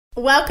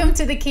Welcome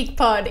to the Kick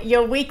Pod,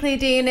 your weekly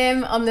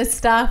D&M on the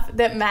stuff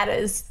that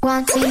matters.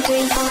 1, 2, 3, 4.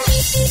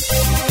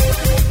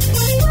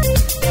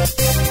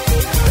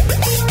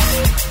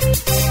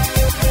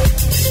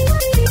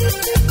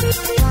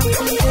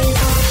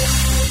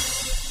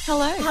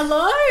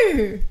 Hello.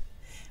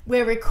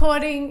 We're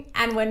recording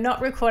and we're not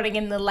recording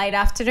in the late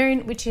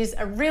afternoon, which is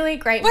a really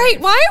great Wait,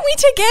 move. why aren't we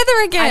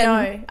together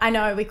again? I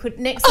know. We could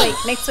next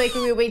week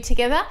we will be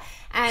together.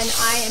 And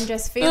I am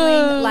just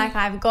feeling like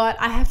I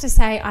have to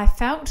say,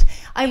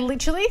 I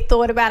literally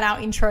thought about our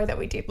intro that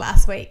we did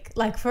last week,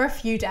 like for a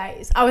few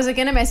days. I was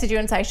going to message you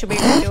and say, should we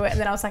redo it?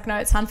 And then I was like, no,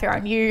 it's unfair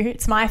on you.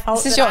 It's my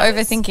fault. This is your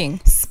overthinking.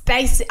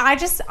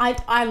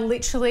 I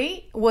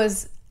literally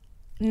was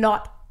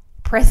not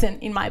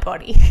present in my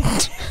body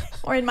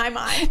or in my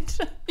mind.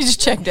 You just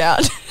checked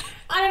out.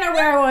 I don't know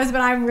where I was, but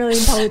I'm really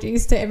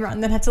apologies to everyone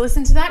that had to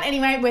listen to that.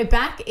 Anyway, we're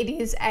back. It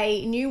is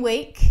a new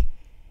week.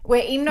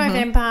 We're in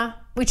November,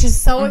 which is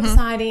so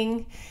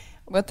exciting.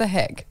 What the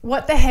heck?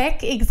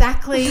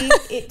 Exactly.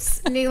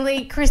 It's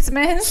nearly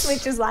Christmas,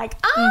 which is like,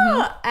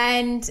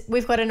 and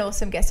we've got an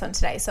awesome guest on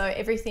today. So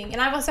everything.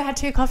 And I've also had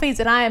 2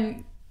 coffees and I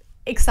am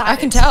excited. I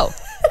can tell.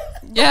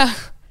 Yeah.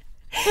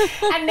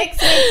 And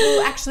next week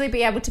we'll actually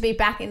be able to be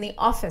back in the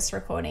office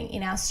recording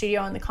in our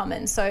studio in the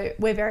Commons. So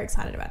we're very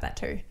excited about that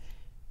too.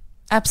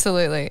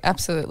 Absolutely.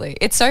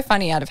 It's so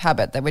funny out of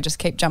habit that we just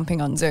keep jumping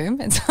on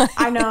Zoom. It's like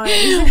I know.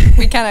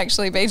 we can't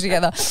actually be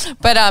together.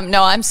 But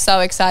no, I'm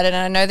so excited, and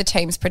I know the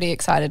team's pretty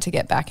excited to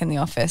get back in the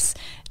office.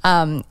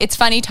 It's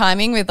funny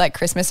timing with like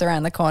Christmas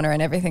around the corner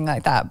and everything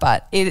like that,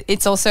 but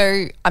it's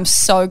also, I'm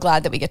so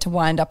glad that we get to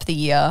wind up the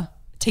year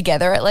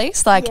together at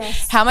least. Like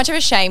how much of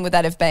a shame would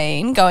that have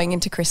been going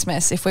into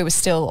Christmas if we were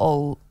still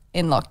all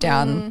in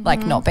lockdown,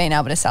 like not being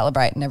able to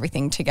celebrate and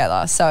everything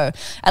together. So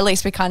at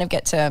least we kind of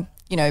get to,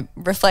 you know,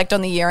 reflect on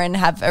the year and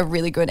have a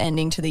really good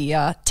ending to the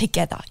year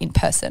together in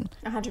person.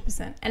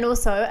 100%. And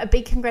also a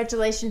big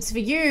congratulations for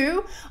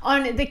you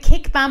on the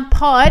Kick Bump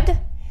Pod,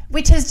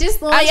 which has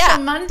just launched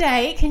on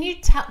Monday. Can you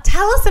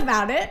tell us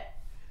about it?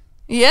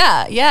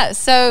 Yeah.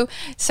 So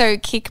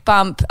Kick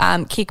Bump,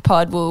 Kick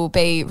Pod will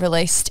be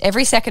released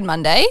every second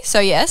Monday.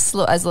 So yes,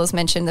 as Laws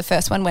mentioned, the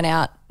first one went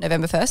out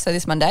November 1st, so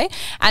this Monday,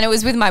 and it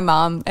was with my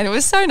mum, and it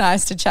was so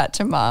nice to chat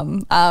to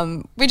mum.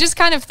 We just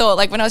kind of thought,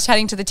 like when I was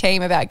chatting to the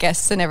team about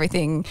guests and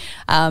everything,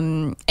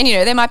 and you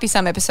know, there might be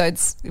some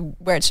episodes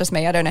where it's just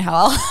me. I don't know how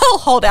I'll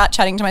hold out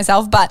chatting to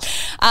myself, but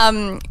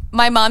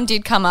my mum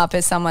did come up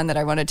as someone that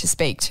I wanted to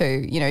speak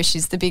to. You know,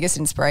 she's the biggest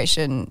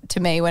inspiration to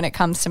me when it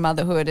comes to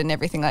motherhood and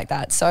everything like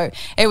that. So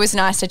it was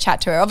nice to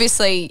chat to her.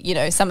 Obviously, you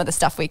know, some of the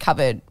stuff we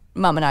covered,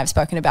 Mum and I have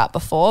spoken about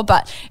before,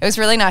 but it was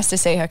really nice to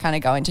see her kind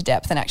of go into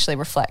depth and actually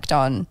reflect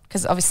on,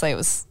 because obviously it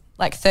was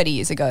like 30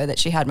 years ago that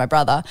she had my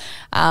brother.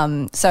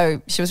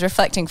 So she was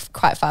reflecting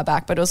quite far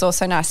back, but it was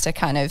also nice to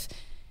kind of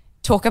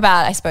talk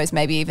about, I suppose,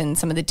 maybe even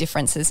some of the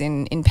differences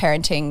in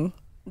parenting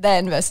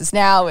then versus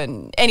now.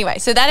 And anyway,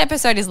 so that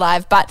episode is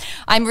live, but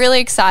I'm really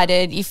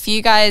excited. If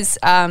you guys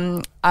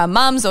are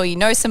mums, or you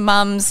know some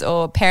mums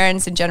or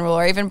parents in general,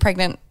 or even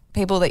pregnant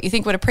people that you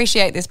think would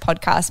appreciate this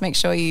podcast, make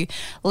sure you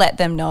let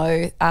them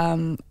know.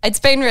 It's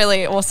been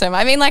really awesome.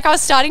 I mean, like I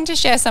was starting to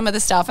share some of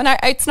the stuff, and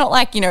it's not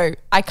like, you know,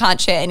 I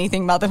can't share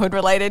anything motherhood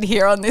related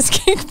here on this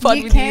Kick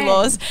Pod with you,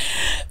 Laws.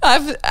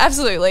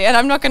 Absolutely. And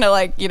I'm not going to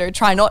like, you know,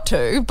 try not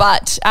to,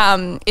 but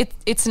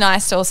it's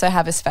nice to also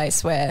have a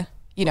space where,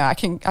 you know, I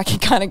can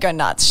kind of go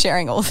nuts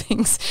sharing all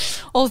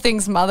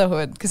things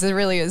motherhood, because there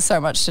really is so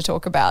much to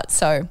talk about.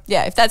 So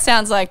yeah, if that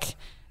sounds like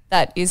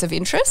that is of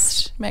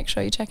interest, make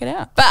sure you check it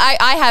out. But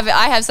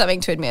I have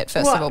something to admit,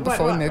 first of all,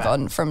 before we move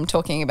on from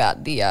talking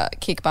about the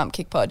Kick Bump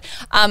Kick Pod.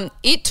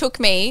 It took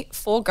me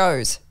 4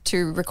 goes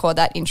to record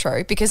that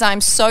intro, because I'm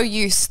so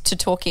used to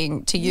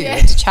talking to you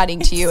and to chatting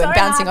to you and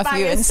bouncing off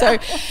you. And so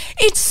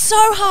it's so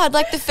hard.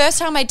 Like the first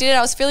time I did it,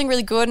 I was feeling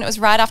really good, and it was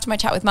right after my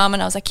chat with Mum,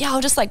 and I was like, yeah,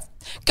 I'll just like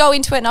go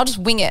into it and I'll just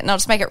wing it and I'll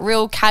just make it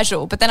real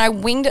casual. But then I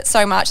winged it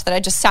so much that I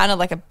just sounded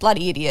like a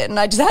bloody idiot, and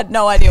I just had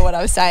no idea what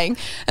I was saying.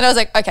 And I was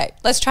like, okay,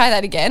 let's try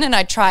that again. And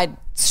I tried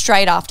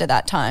straight after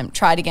that time,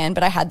 tried again,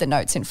 but I had the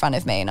notes in front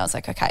of me, and I was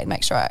like, okay,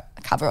 make sure I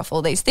cover off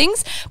all these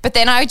things. But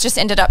then I just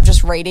ended up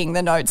just reading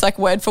the notes like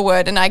word for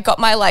word, and I got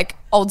my like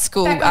old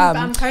school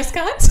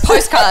postcards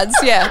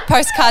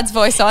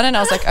voice on, and I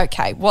was like,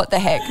 okay, what the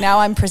heck, now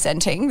I'm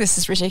presenting, this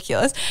is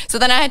ridiculous. So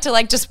then I had to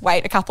like just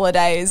wait a couple of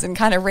days and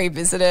kind of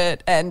revisit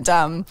it, and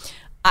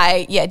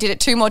I did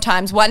it 2 more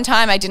times. One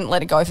time I didn't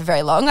let it go for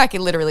very long, like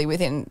it literally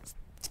within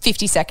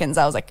 50 seconds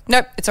I was like,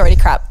 nope, it's already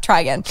crap,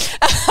 try again.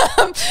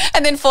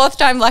 And then 4th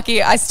time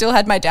lucky, I still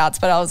had my doubts,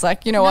 but I was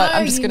like, you know what,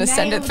 I'm just going to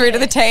send it through to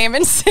the team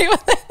and see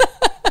what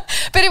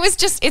but it was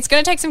just, it's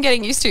going to take some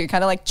getting used to,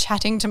 kind of like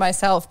chatting to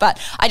myself. But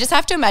I just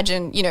have to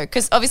imagine, you know,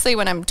 because obviously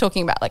when I'm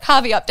talking about like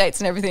Harvey updates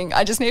and everything,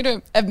 I just need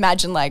to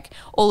imagine like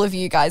all of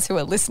you guys who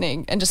are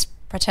listening and just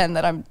pretend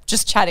that I'm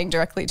just chatting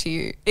directly to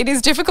you. It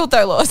is difficult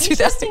though, Laws.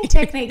 Interesting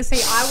technique.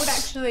 See, I would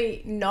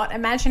actually not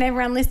imagine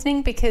everyone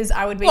listening because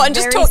I would be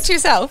just talk to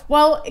yourself.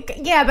 Well,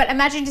 yeah, but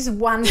imagine just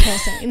one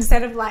person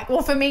instead of like,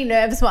 well, for me,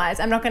 nerves-wise,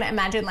 I'm not going to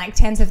imagine like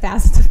tens of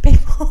thousands of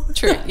people.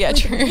 True. Yeah,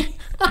 true.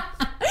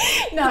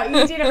 No,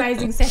 you did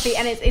amazing, Steffi,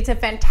 and it's a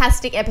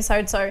fantastic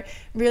episode, so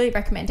really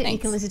recommend it. Thanks. You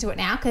can listen to it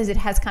now because it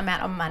has come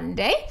out on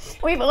Monday.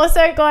 We've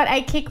also got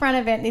a Kick Run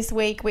event this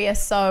week. We are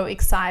so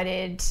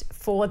excited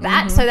for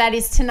that. So that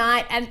is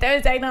tonight and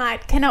Thursday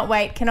night. Cannot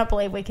wait. Cannot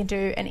believe we can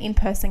do an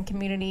in-person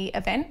community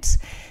event.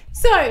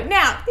 So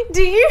now,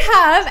 do you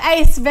have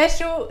a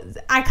special,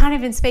 I can't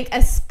even speak,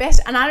 a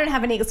special, and I don't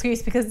have any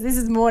excuse because this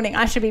is morning.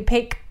 I should be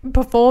peak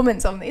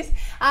performance on this.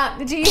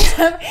 Do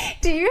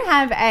you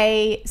have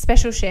a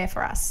special share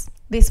for us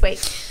this week?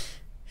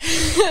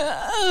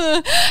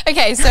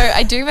 Okay, so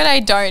I do, but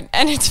I don't,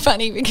 and it's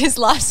funny because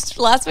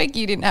last week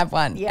you didn't have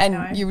one,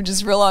 and you were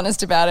just real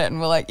honest about it, and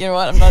we're like, you know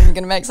what, I'm not even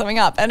going to make something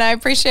up, and I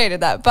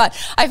appreciated that. But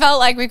I felt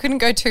like we couldn't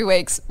go 2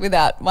 weeks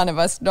without one of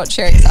us not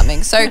sharing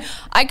something. So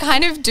I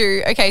kind of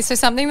do. Okay, so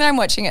something that I'm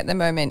watching at the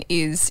moment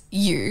is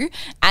You,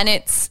 and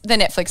it's the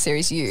Netflix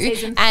series You,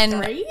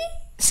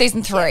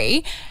 season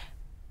 3.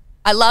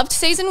 I loved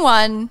season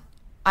 1.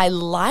 I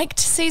liked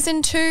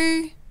season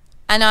 2.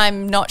 And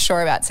I'm not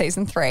sure about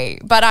season 3,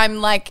 but I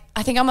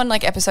think I'm on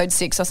like episode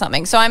 6 or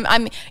something. So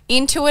I'm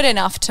into it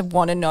enough to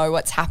want to know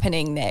what's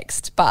happening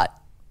next. But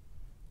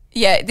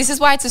yeah, this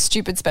is why it's a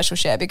stupid special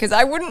share because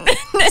I wouldn't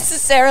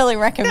necessarily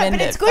recommend it.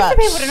 But it's good for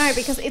people to know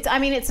because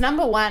it's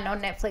number 1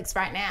 on Netflix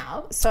right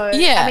now. So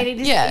yeah, I mean,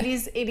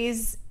 it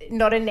is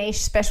not a niche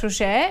special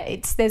share.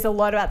 There's a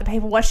lot about the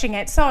people watching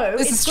it. So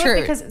it's good true.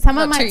 Because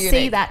someone might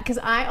see that because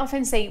I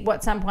often see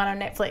what's number 1 on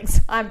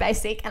Netflix. I'm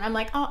basic and I'm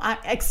like,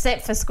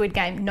 except for Squid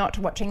Game, not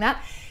watching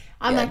that.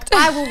 I'm like,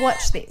 I will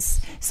watch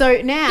this.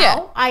 So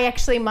now I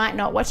actually might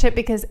not watch it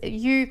because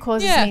You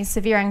causes me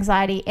severe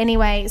anxiety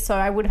anyway. So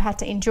I would have had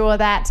to endure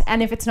that.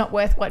 And if it's not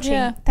worth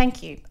watching,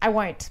 thank you. I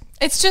won't.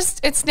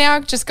 It's now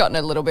just gotten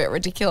a little bit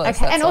ridiculous.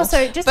 Okay, and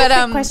also just a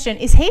quick question: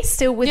 is he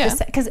still with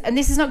us? And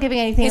this is not giving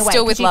anything away.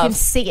 Still with you Love. Can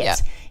see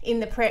it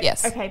in the prep.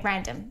 Yes. Okay,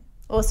 random.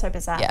 Also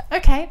bizarre. Yeah.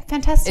 Okay,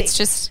 fantastic. It's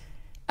just.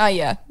 Oh,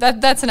 yeah,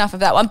 that's enough of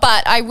that one.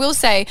 But I will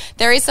say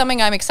there is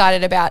something I'm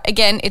excited about.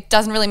 Again, it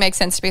doesn't really make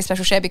sense to be a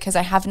special share because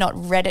I have not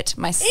read it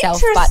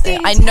myself. But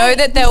I know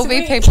that there will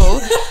be people.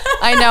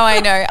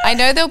 I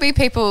know there'll be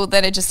people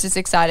that are just as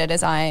excited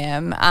as I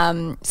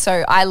am.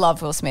 So I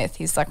love Will Smith.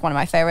 He's like one of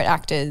my favorite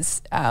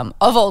actors of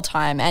all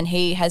time. And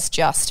he has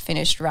just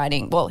finished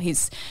writing. Well,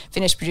 he's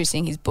finished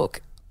producing his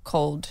book.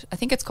 I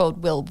think it's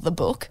called Will the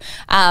Book,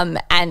 and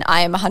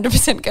I am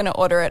 100% going to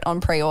order it on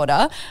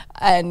pre-order,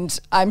 and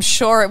I'm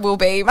sure it will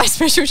be my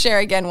special share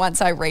again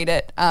once I read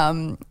it,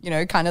 kind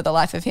of the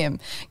life of him,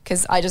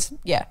 because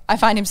I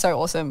find him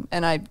so awesome,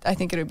 and I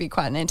think it would be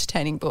quite an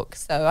entertaining book.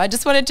 So I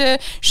just wanted to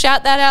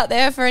shout that out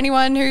there for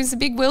anyone who's a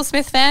big Will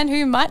Smith fan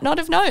who might not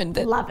have known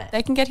that Love it.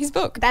 They can get his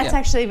book. That's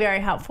actually very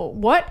helpful.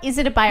 What, is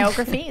it a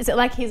biography? Is it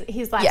like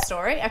his life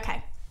story? Okay.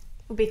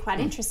 It will be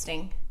quite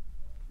interesting.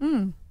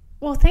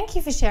 Well, thank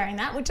you for sharing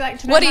that. Would you like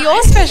to know what are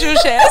your special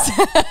shares?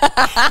 Well,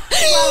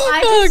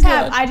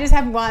 I just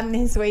have one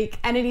this week,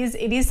 and it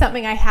is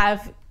something a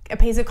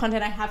piece of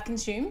content I have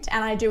consumed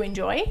and I do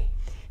enjoy.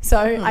 So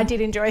I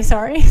did enjoy,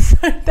 sorry.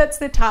 So that's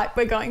the type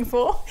we're going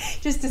for.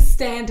 Just a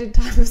standard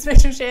type of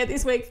special share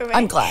this week for me.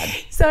 I'm glad.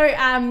 So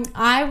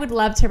I would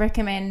love to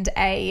recommend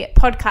a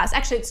podcast.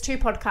 Actually, it's 2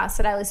 podcasts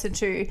that I listen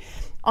to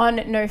on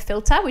No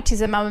Filter, which is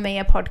a Mamma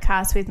Mia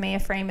podcast with Mia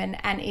Freeman,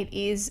 and it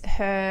is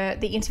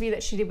the interview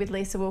that she did with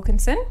Lisa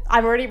Wilkinson.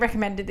 I've already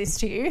recommended this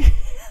to you.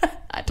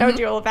 I told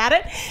you all about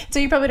it, so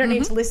you probably don't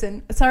need to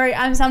listen. Sorry,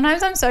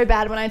 sometimes I'm so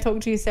bad when I talk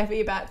to you, Steffi,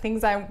 about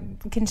things I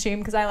consume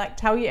because I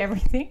tell you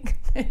everything.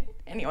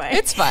 Anyway,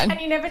 it's fine. And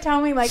you never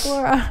tell me,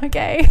 Laura,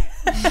 okay.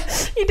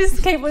 You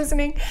just keep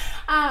listening.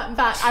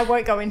 But I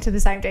won't go into the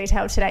same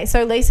detail today.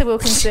 So Lisa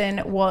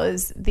Wilkinson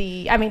was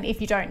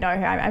if you don't know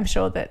her, I'm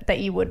sure that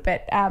you would,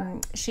 but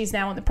she's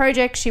now on the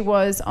project. She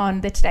was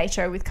on the Today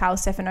Show with Carl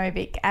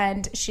Stefanovic,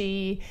 and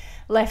she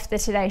left the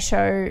Today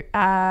Show,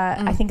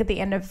 I think at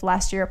the end of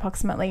last year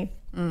approximately.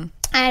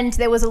 And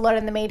there was a lot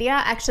in the media.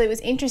 Actually, it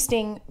was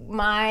interesting.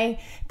 My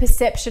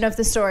perception of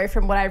the story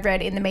from what I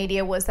read in the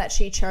media was that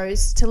she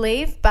chose to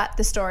leave, but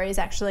the story is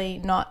actually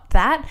not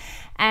that.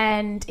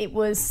 And it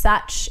was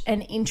such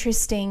an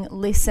interesting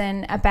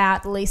listen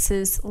about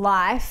Lisa's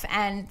life.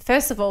 And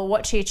first of all,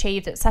 what she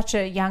achieved at such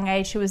a young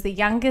age. She was the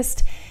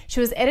youngest. She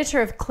was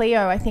editor of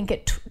Clio, I think,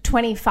 at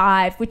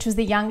 25, which was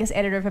the youngest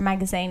editor of a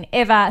magazine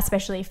ever,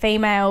 especially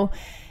female.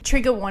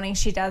 Trigger warning,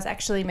 she does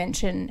actually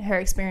mention her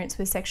experience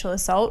with sexual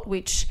assault,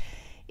 which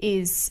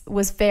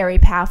was very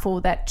powerful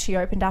that she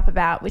opened up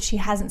about, which she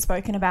hasn't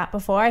spoken about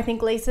before. I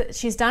think Lisa,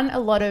 she's done a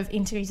lot of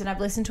interviews and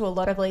I've listened to a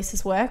lot of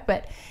Lisa's work,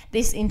 but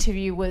this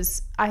interview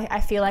was,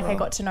 I feel like I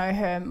got to know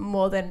her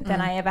more than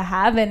I ever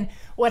have, and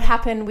what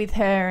happened with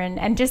her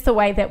and just the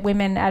way that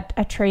women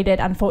are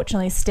treated,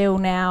 unfortunately, still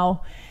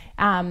now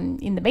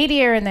in the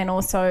media, and then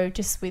also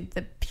just with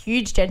the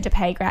huge gender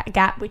pay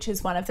gap, which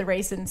is one of the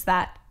reasons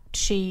that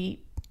she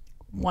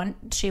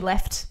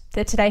left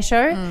the Today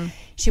Show.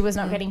 She was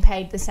not getting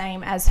paid the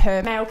same as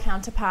her male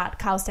counterpart,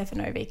 Karl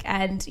Stefanovic.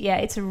 And yeah,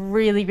 it's a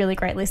really, really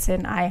great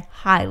listen. I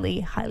highly,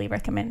 highly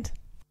recommend.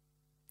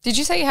 Did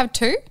you say you have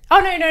 2? Oh,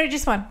 no,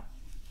 just one.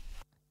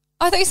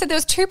 I thought you said there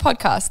was 2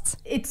 podcasts.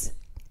 It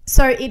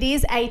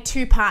is a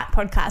 2-part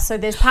podcast. So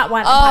there's part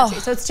 1 and part 2.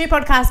 So it's 2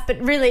 podcasts, but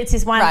really it's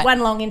this one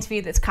long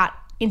interview that's cut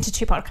into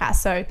 2 podcasts.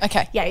 So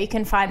yeah, you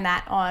can find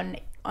that on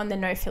the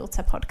No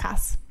Filter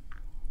podcast.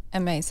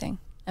 Amazing.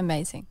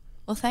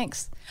 Well,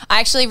 thanks. I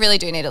actually really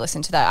do need to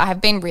listen to that. I have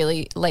been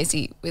really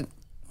lazy with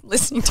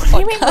listening to podcasts.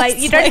 You mean, like,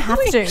 you don't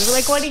have to.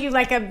 Like, what are you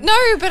like a... No,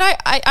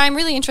 but I'm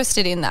really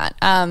interested in that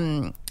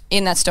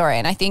story.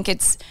 And I think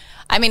it's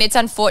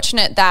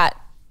unfortunate that,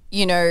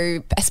 you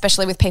know,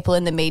 especially with people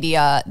in the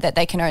media, that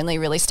they can only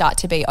really start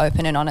to be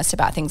open and honest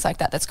about things like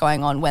that that's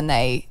going on when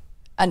they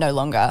are no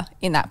longer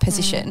in that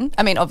position.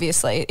 I mean,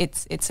 obviously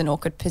it's an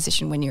awkward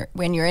position when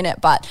you're in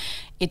it, but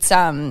it's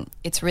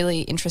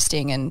really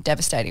interesting and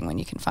devastating when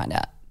you can find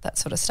out that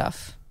sort of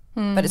stuff.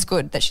 But it's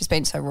good that she's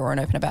been so raw and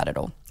open about it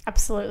all.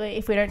 Absolutely.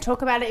 If we don't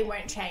talk about it, it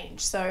won't change.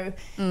 So,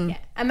 yeah,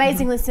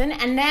 amazing listen.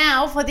 And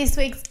now for this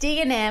week's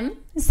D&M.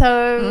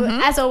 So,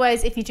 as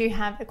always, if you do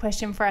have a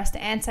question for us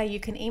to answer, you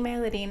can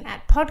email it in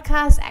at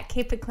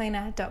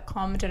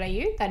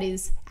podcast@keepitcleaner.com.au. That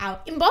is our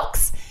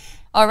inbox.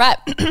 All right.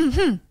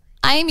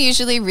 I am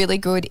usually really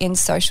good in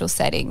social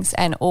settings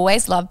and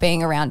always love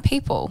being around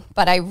people,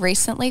 but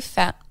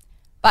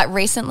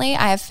recently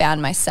I have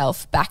found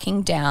myself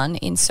backing down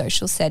in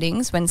social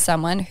settings when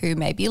someone who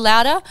may be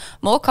louder,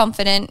 more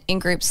confident in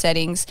group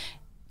settings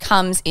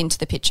comes into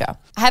the picture.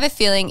 I have a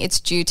feeling it's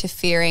due to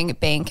fearing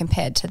being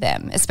compared to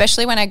them,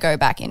 especially when I go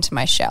back into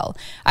my shell.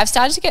 I've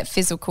started to get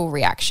physical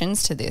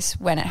reactions to this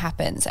when it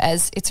happens,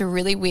 as it's a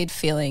really weird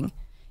feeling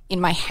in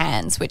my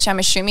hands, which I'm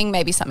assuming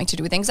may be something to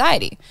do with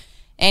anxiety.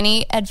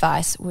 Any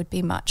advice would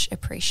be much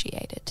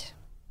appreciated.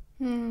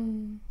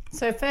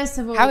 So first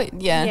of all, we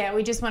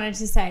just wanted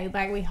to say,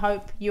 like, we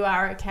hope you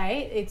are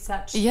okay. It's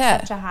such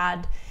a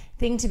hard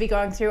thing to be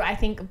going through. I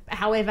think,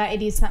 however,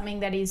 it is something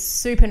that is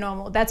super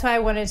normal. That's why I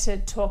wanted to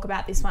talk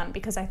about this one,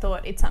 because I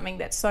thought it's something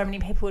that so many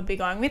people would be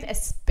going with,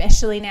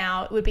 especially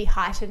now. It would be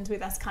heightened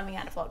with us coming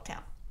out of lockdown.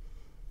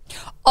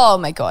 Oh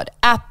my God,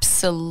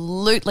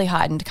 absolutely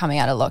heightened coming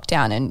out of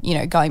lockdown and, you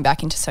know, going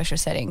back into social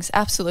settings.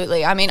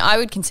 Absolutely. I mean, I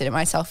would consider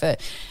myself a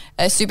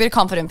super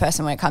confident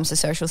person when it comes to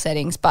social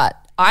settings, but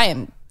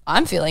I'm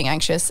feeling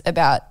anxious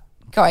about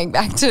going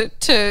back to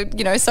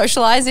you know,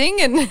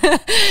 socializing and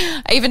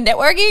even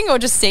networking or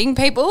just seeing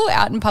people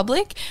out in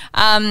public.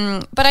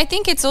 But I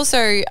think it's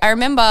also, I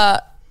remember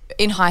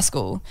in high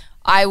school,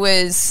 I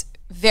was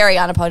very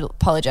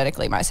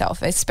unapologetically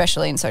myself,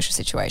 especially in social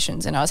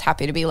situations, and I was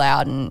happy to be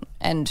loud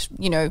and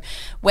you know,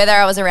 whether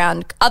I was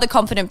around other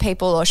confident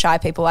people or shy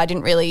people, I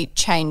didn't really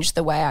change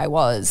the way I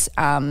was,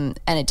 and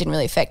it didn't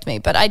really affect me.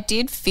 But I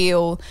did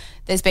feel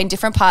there's been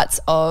different parts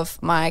of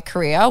my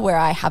career where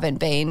I haven't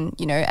been,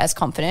 you know, as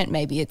confident.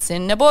 Maybe it's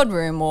in a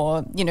boardroom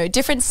or, you know,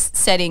 different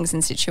settings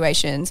and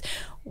situations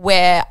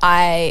where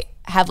I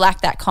have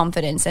lacked that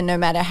confidence, and no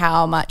matter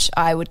how much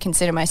I would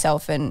consider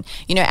myself an,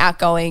 you know,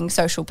 outgoing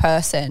social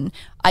person,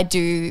 I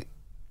do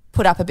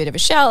put up a bit of a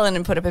shell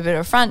and put up a bit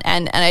of a front,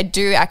 and I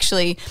do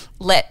actually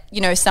let,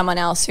 you know, someone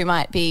else who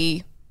might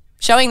be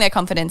showing their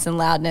confidence and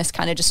loudness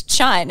kind of just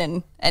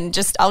shine, and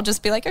just, I'll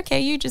just be like,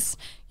 okay, you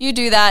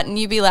do that and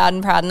you be loud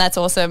and proud, and that's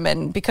awesome,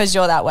 and because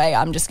you're that way,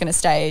 I'm just going to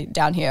stay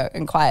down here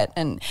and quiet.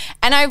 And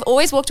I've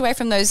always walked away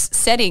from those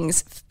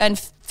settings and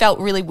felt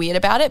really weird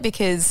about it,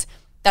 because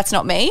that's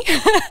not me,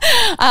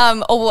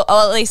 or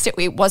at least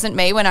it wasn't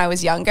me when I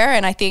was younger.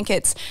 And I think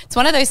it's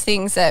one of those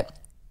things that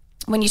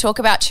when you talk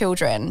about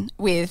children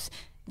with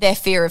their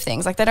fear of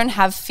things, like, they don't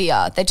have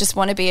fear, they just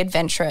want to be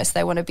adventurous,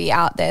 they want to be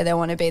out there, they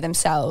want to be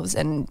themselves.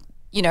 And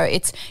you know,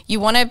 you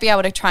want to be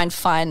able to try and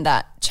find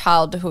that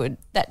childhood,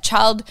 that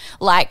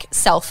childlike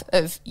self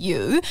of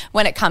you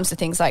when it comes to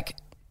things like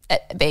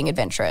being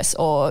adventurous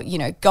or, you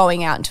know,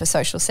 going out into a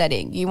social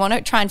setting. You want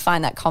to try and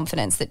find that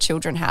confidence that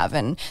children have,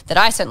 and that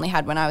I certainly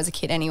had when I was a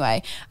kid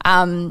anyway.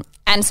 And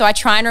so I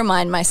try and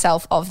remind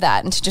myself of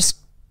that, and to just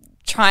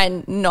try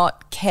and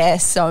not care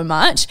so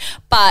much.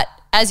 But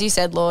as you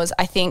said, Laws,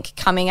 I think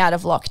coming out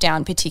of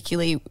lockdown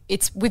particularly,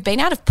 we've been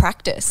out of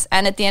practice,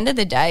 and at the end of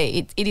the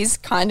day, it is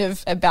kind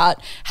of about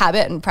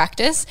habit and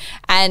practice.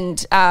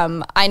 And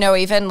I know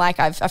even, like,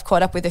 I've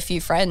caught up with a few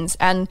friends,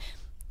 and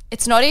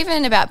it's not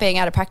even about being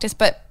out of practice,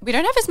 but we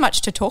don't have as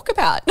much to talk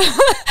about.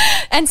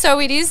 And so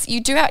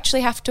you do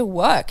actually have to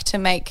work to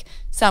make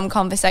some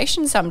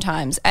conversation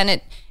sometimes.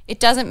 And it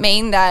doesn't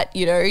mean that,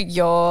 you know,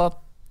 you're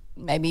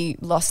maybe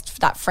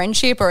lost that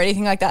friendship or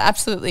anything like that.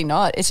 Absolutely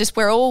not. It's just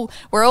we're all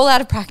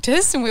out of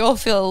practice, and we all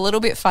feel a little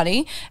bit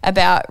funny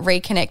about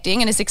reconnecting.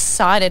 And as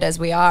excited as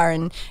we are,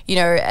 and, you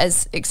know,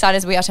 as excited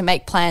as we are to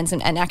make plans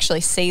and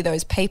actually see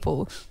those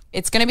people,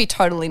 it's going to be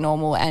totally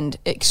normal and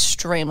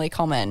extremely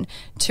common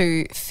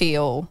to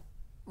feel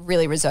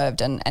really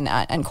reserved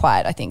and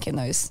quiet, I think, in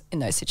those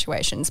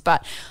situations.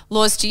 But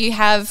Laws, do you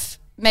have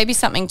maybe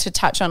something to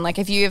touch on? Like,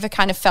 have you ever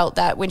kind of felt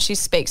that when she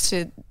speaks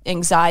to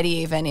anxiety,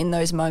 even in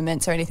those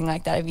moments or anything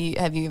like that?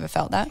 Have you ever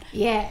felt that?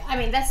 Yeah, I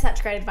mean, that's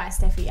such great advice,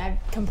 Steffi. I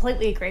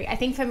completely agree. I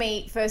think for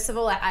me, first of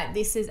all,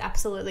 this is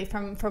absolutely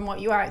from what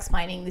you are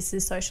explaining, this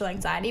is social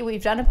anxiety.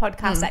 We've done a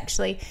podcast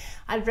actually.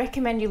 I'd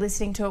recommend you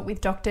listening to it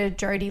with Dr.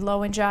 Jodie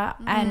Lowinger,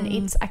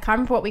 and I can't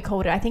remember what we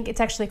called it. I think it's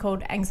actually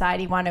called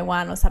Anxiety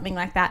 101 or something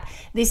like that.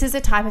 This is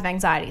a type of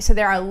anxiety. So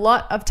there are a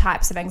lot of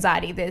types of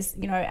anxiety. There's,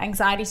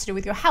 anxiety to do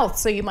with your health.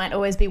 So you might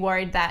always be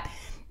worried that,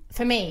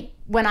 for me,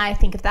 when I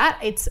think of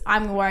that,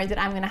 I'm worried that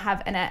I'm going to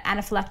have an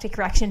anaphylactic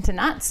reaction to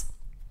nuts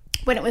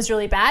when it was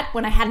really bad,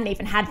 when I hadn't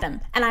even had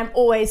them. And I'm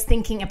always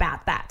thinking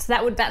about that.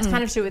 So that's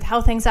kind of to do with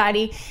health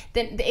anxiety.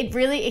 Then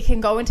it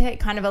can go into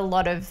kind of a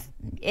lot of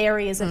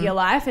areas of your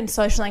life, and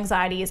social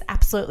anxiety is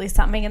absolutely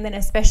something. And then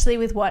especially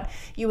with what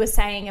you were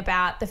saying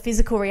about the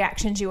physical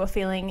reactions you were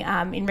feeling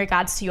in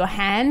regards to your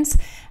hands,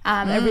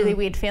 a really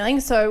weird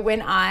feeling. So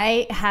when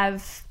I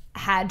have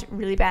had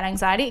really bad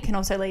anxiety, it can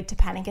also lead to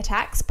panic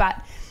attacks,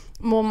 but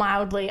more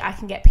mildly, I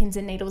can get pins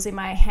and needles in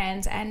my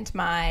hands and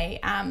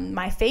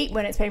my feet.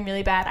 When it's been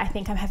really bad, I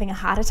think I'm having a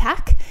heart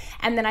attack,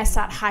 and then I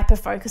start hyper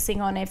focusing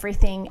on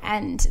everything,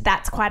 and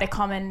that's quite a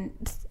common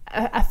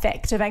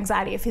effect of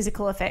anxiety, a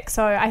physical effect.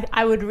 So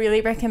I would really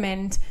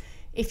recommend,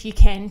 if you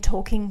can,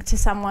 talking to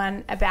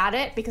someone about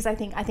it, because I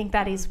think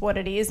that is what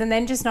it is. And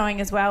then just knowing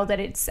as well that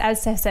it's,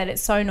 as Steph said,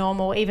 it's so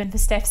normal, even for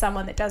Steph,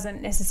 someone that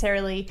doesn't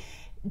necessarily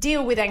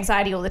deal with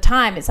anxiety all the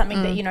time. It's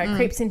something that,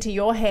 creeps into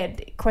your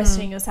head,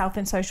 questioning yourself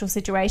in social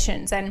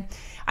situations. And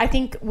I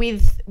think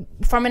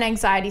from an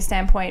anxiety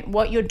standpoint,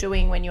 what you're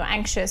doing when you're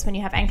anxious, when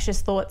you have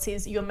anxious thoughts,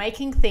 is you're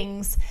making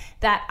things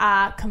that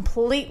are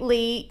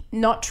completely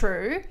not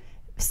true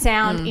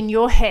sound in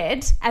your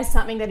head as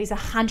something that is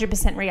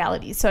 100%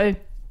 reality. So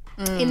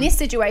in this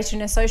situation,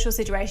 a social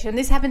situation,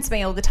 this happens to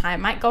me all the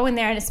time. I might go in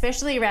there, and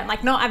especially around,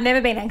 I've never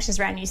been anxious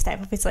around you,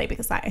 Steph, obviously,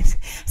 because I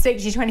speak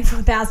to you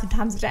 24,000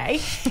 times a day.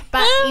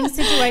 But in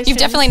situations... You've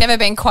definitely never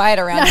been quiet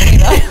around me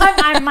either.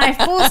 I'm my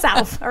full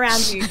self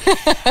around you.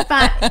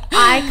 But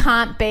I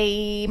can't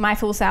be my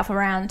full self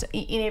around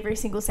in every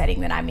single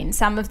setting that I'm in.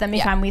 Some of them,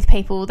 if I'm with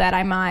people that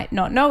I might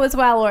not know as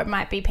well, or it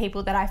might be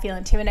people that I feel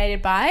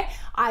intimidated by,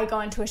 I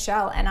go into a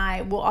shell, and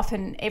I will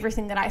often,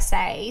 everything that I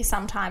say,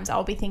 sometimes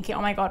I'll be thinking,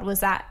 oh my God,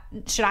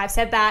 should I have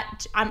said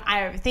that? I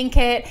overthink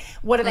it.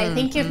 What do they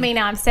think of me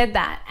now I've said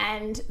that?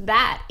 And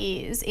that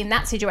is in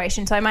that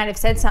situation. So I might have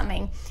said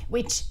something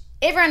which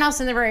everyone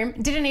else in the room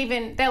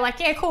they're like,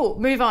 yeah, cool,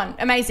 move on,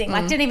 amazing.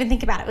 Didn't even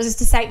think about it. It was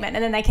just a statement.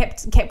 And then they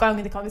kept going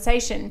with the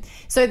conversation.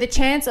 So the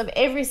chance of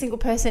every single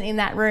person in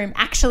that room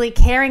actually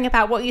caring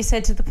about what you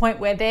said to the point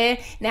where they're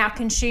now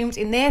consumed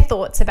in their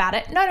thoughts about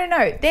it. No.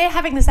 They're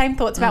having the same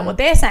thoughts about what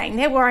they're saying.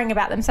 They're worrying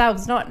about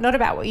themselves, not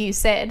about what you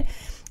said.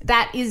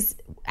 That is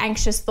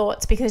anxious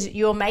thoughts, because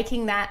you're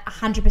making that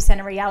 100%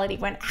 a reality,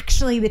 when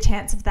actually the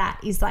chance of that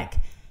is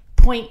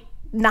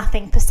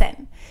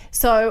nothing%.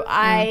 So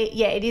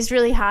it is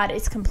really hard.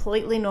 It's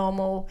completely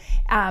normal.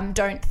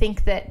 Don't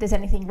think that there's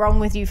anything wrong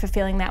with you for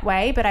feeling that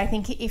way. But I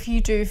think if you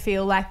do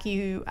feel like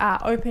you are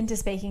open to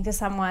speaking to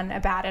someone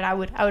about it, I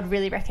would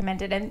really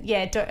recommend it. And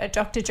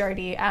Dr.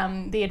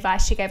 Jodie, the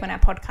advice she gave on our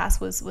podcast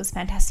was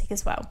fantastic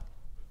as well.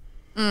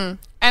 And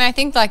I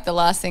think the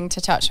last thing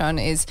to touch on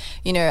is,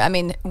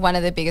 one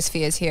of the biggest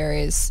fears here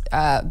is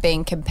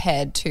being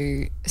compared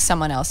to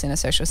someone else in a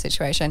social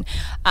situation.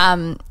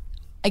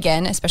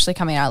 Again, especially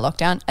coming out of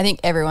lockdown, I think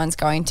everyone's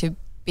going to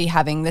be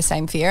having the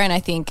same fear. And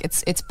I think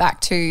it's back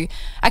to,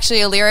 actually,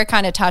 Allira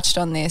kind of touched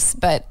on this,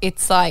 but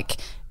it's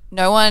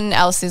no one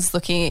else is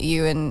looking at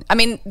you. And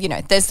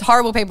there's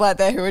horrible people out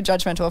there who are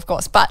judgmental, of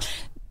course, but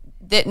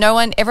that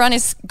everyone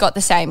has got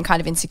the same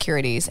kind of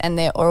insecurities, and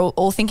they're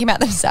all thinking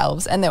about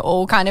themselves, and they're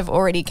all kind of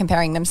already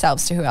comparing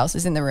themselves to who else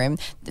is in the room.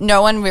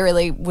 No one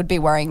really would be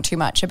worrying too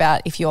much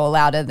about if you're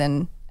louder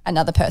than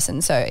another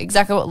person. So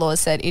exactly what Laura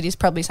said, it is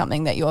probably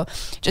something that you're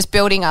just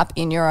building up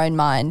in your own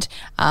mind,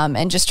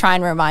 and just try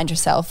and remind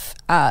yourself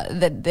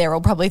that they're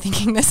all probably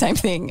thinking the same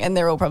thing, and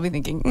they're all probably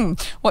thinking,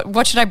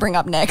 what should I bring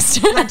up next?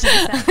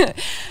 100%.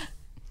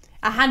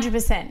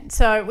 100%.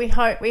 So we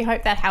hope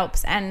that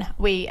helps. And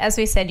as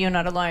we said, you're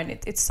not alone.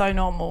 It's so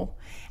normal.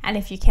 And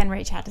if you can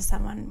reach out to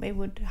someone, we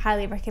would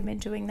highly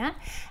recommend doing that.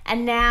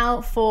 And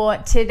now for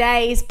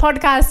today's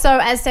podcast. So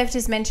as Steph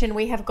just mentioned,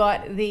 we have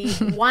got the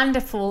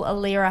wonderful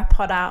Allira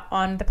Potter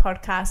on the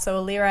podcast.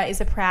 So Allira is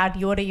a proud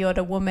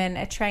Yorta woman,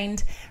 a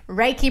trained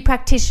Reiki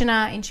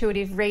practitioner,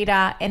 intuitive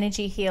reader,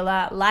 energy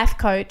healer, life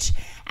coach,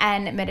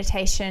 and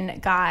meditation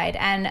guide.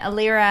 And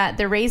Allira,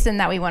 the reason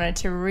that we wanted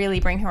to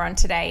really bring her on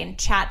today and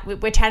chat,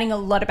 we're chatting a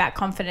lot about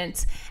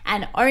confidence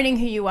and owning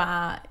who you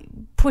are,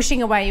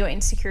 pushing away your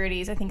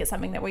insecurities. I think it's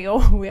something that we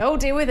all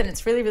deal with, and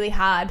it's really, really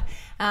hard.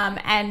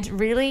 And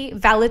really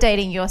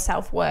validating your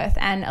self-worth.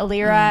 And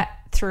Allira,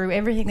 through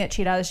everything that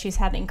she does, she's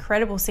had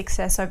incredible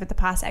success over the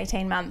past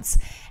 18 months,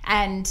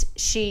 and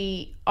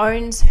she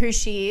owns who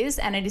she is,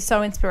 and it is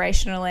so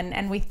inspirational.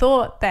 And we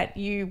thought that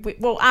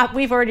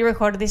we've already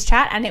recorded this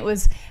chat, and it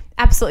was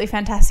absolutely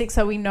fantastic.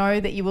 So we know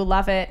that you will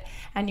love it,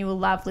 and you will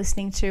love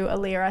listening to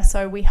Allira.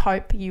 So we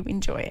hope you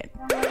enjoy it.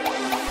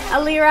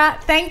 Allira,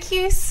 thank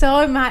you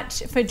so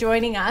much for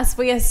joining us.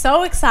 We are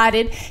so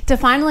excited to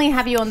finally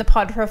have you on the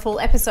pod for a full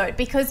episode,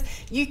 because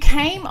you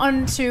came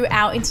onto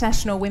our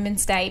International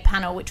Women's Day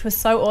panel, which was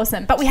so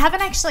awesome. But we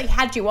haven't actually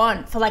had you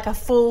on for like a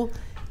full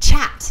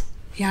chat.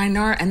 Yeah, I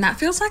know. And that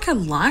feels like a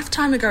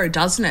lifetime ago,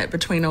 doesn't it?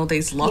 Between all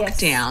these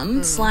lockdowns.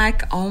 Yes.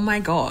 Like, oh my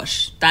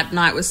gosh, that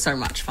night was so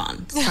much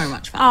fun. So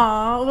much fun.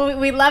 Oh, well,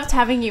 we loved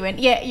having you. And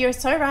yeah, you're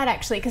so right,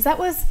 actually, because that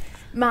was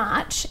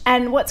March,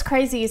 and what's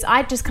crazy is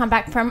I'd just come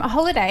back from a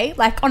holiday,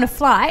 like on a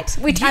flight,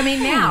 which I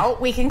mean now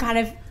we can kind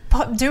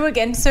of do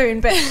again soon,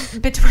 but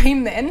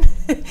between then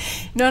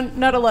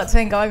not a lot's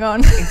been going on.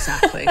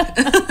 Exactly.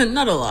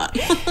 Not a lot.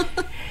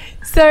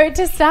 So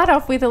to start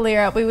off with,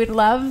 Allira, we would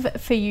love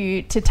for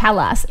you to tell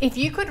us, if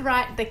you could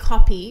write the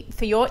copy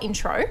for your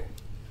intro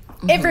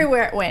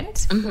everywhere it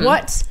went,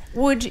 what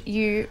would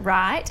you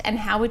write, and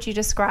how would you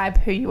describe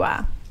who you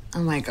are?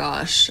 Oh my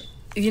gosh.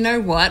 You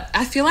know what?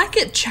 I feel like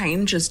it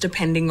changes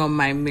depending on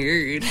my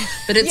mood,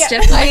 but it's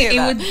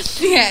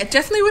it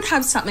definitely would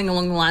have something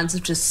along the lines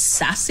of just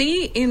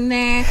sassy in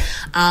there,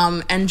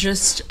 and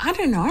just, I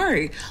don't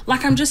know,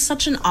 like I'm just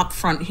such an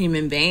upfront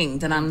human being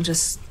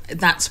that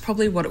that's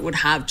probably what it would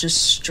have,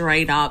 just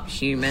straight up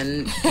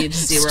human,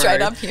 gives zero.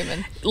 Straight up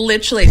human.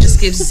 Literally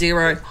just gives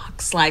zero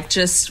fucks, like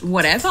just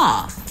whatever.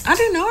 I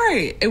don't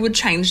know. It would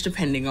change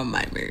depending on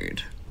my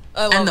mood.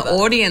 And the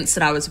audience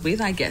that I was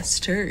with, I guess,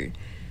 too.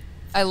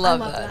 I love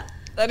that.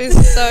 That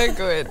is so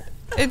good.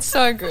 It's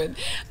so good.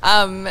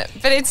 But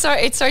it's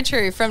so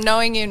true. From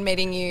knowing you and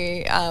meeting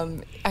you,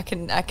 I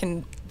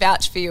can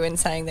vouch for you in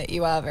saying that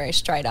you are very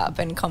straight up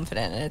and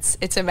confident, and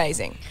it's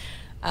amazing.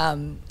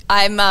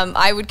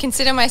 I would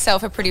consider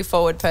myself a pretty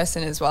forward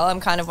person as well. I'm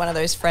kind of one of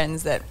those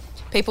friends that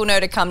people know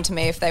to come to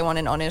me if they want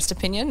an honest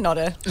opinion, not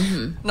a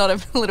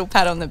little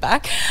pat on the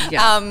back.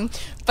 Yeah.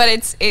 But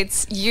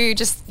it's you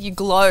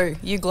glow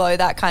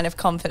that kind of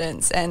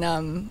confidence. And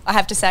I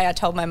have to say, I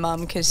told my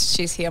mum, because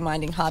she's here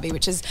minding Harvey,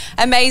 which is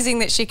amazing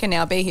that she can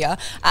now be here.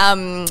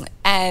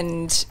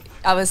 And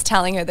I was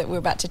telling her that we were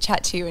about to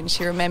chat to you, and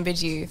she remembered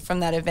you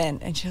from that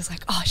event, and she was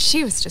like, oh,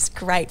 she was just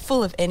great,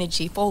 full of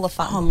energy, full of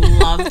fun. Oh,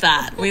 love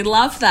that. We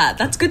love that.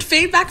 That's good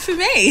feedback for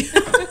me.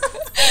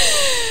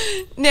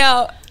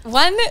 Now,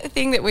 one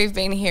thing that we've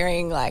been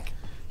hearing, like,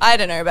 I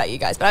don't know about you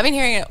guys, but I've been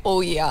hearing it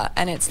all year,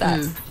 and it's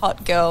that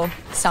hot girl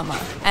summer.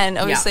 And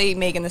obviously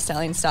Megan Thee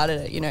Stallion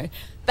started it,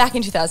 back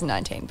in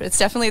 2019, but it's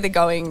definitely the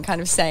going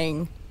kind of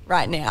saying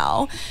right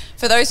now.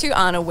 For those who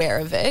aren't aware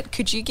of it,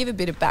 could you give a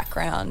bit of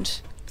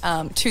background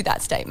to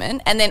that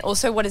statement, and then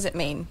also what does it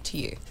mean to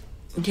you?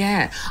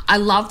 Yeah, I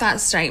love that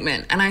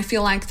statement, and I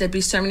feel like there'd be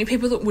so many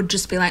people that would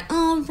just be like,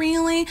 oh,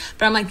 really?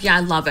 But I'm like, yeah, I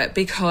love it,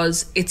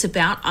 because it's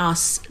about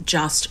us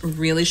just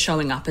really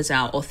showing up as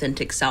our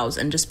authentic selves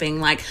and just being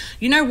like,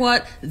 you know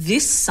what,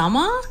 this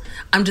summer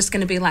I'm just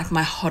going to be like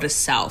my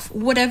hottest self,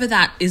 whatever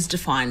that is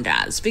defined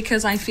as,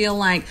 because I feel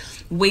like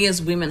we as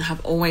women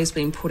have always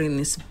been put in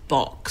this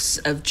box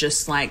of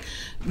just like,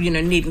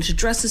 needing to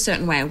dress a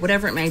certain way or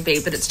whatever it may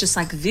be, but it's just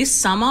like this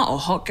summer, or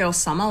hot girl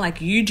summer,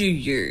 like you do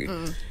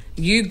you.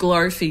 You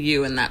glow for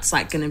you, and that's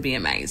like going to be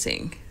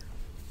amazing.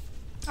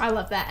 I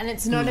love that. And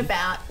it's not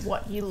about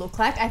what you look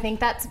like. I think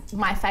that's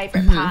my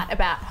favourite part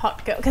about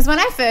hot girl. Because when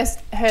I first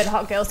heard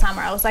hot girl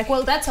summer, I was like,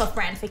 well, that's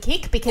off-brand for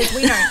Kick, because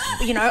we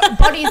don't,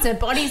 bodies are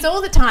bodies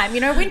all the time.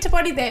 Winter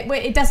body,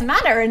 it doesn't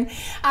matter. And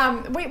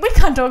we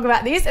can't talk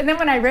about this. And then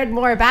when I read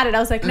more about it, I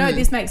was like, no,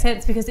 this makes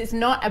sense, because it's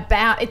not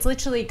about, it's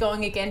literally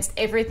going against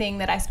everything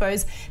that I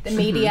suppose the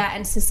media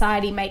and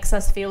society makes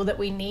us feel that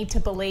we need to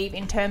believe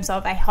in terms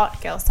of a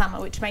hot girl summer,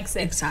 which makes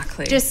it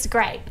just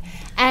great.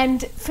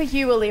 And for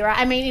you, Allira,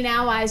 I mean, in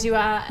our eyes, you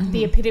are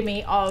the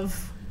epitome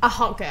of a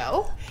hot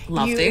girl.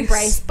 You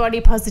embrace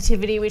body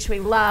positivity, which we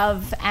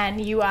love,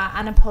 and you are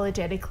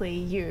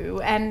unapologetically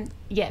you. And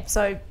yeah,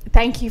 so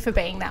thank you for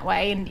being that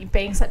way and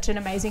being such an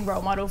amazing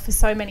role model for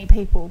so many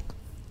people.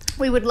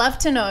 We would love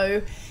to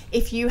know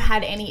if you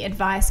had any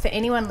advice for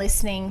anyone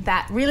listening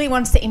that really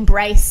wants to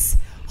embrace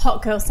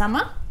hot girl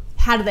summer.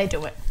 How do they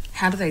do it?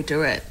 How do they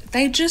do it?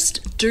 They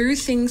just do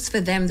things for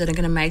them that are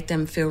going to make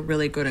them feel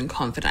really good and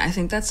confident. I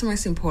think that's the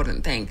most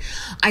important thing.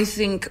 I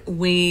think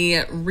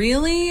we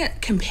really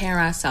compare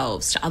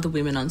ourselves to other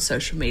women on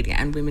social media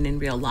and women in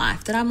real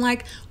life, that I'm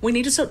like, we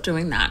need to stop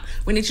doing that.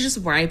 We need to just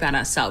worry about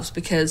ourselves,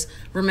 because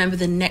remember,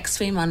 the next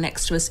female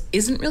next to us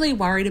isn't really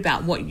worried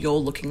about what you're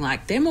looking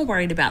like. They're more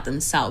worried about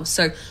themselves.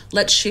 So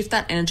let's shift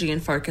that energy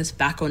and focus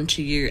back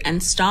onto you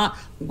and start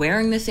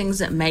wearing the things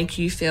that make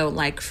you feel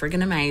like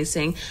friggin'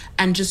 amazing,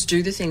 and just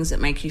do the things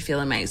that make you feel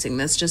amazing.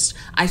 There's just,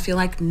 I feel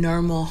like,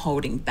 no more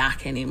holding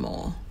back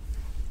anymore.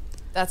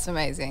 That's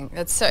amazing.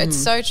 It's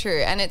so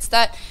true. And it's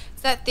that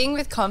thing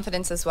with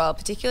confidence as well,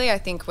 particularly I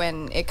think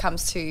when it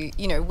comes to,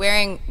 you know,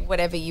 wearing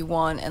whatever you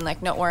want and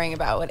like not worrying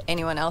about what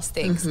anyone else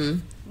thinks.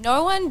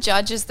 No one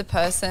judges the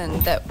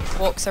person that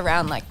walks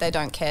around like they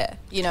don't care,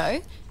 you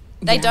know?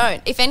 They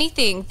don't. If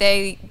anything,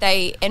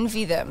 they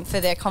envy them for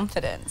their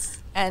confidence.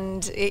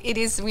 And it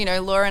is, you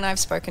know, Laura and I've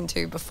spoken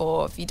to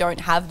before, if you don't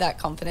have that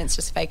confidence,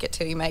 just fake it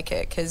till you make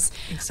it. Because,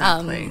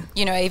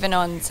 you know, even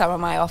on some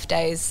of my off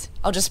days,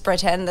 I'll just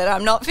pretend that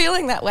I'm not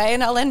feeling that way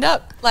and I'll end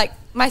up, like,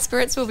 my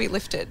spirits will be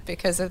lifted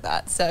because of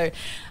that. So,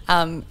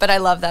 but I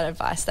love that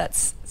advice.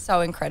 That's so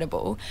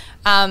incredible.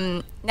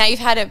 Now you've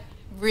had a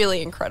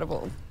really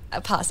incredible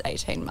past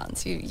 18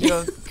 months.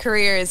 Your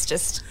career is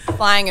just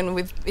flying,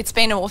 and it's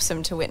been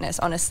awesome to witness,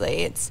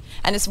 honestly. It's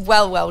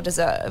well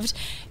deserved.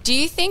 Do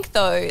you think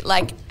though,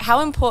 like, how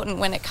important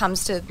when it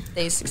comes to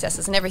these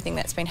successes and everything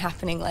that's been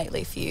happening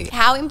lately for you,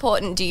 how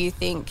important do you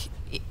think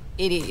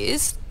it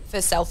is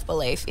for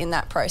self-belief in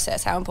that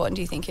process? How important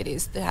do you think it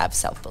is to have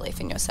self-belief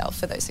in yourself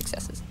for those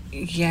successes?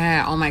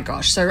 Yeah, oh my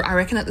gosh. So I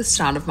reckon at the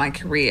start of my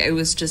career, it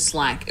was just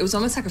like, it was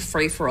almost like a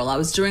free-for-all. I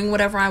was doing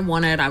whatever I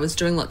wanted. I was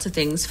doing lots of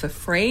things for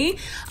free.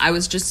 I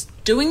was just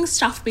doing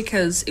stuff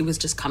because it was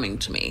just coming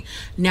to me.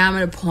 Now I'm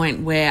at a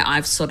point where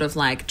I've sort of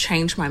like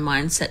changed my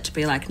mindset to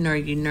be like, no,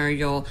 you know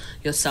your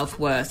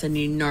self-worth, and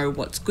you know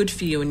what's good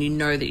for you, and you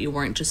know that you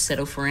won't just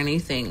settle for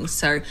anything.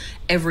 So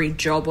every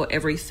job or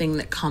everything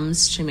that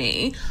comes to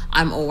me,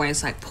 I'm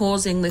always like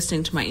pausing,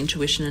 listening to my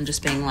intuition and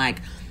just being like,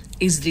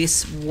 is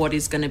this what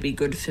is going to be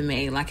good for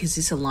me? Like, is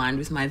this aligned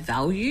with my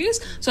values?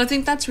 So I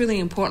think that's really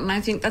important.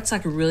 I think that's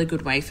like a really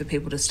good way for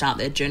people to start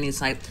their journey,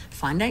 is like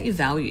find out your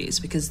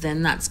values, because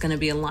then that's going to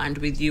be aligned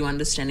with you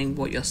understanding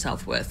what your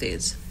self-worth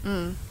is.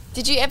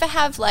 Did you ever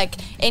have like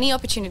any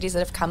opportunities that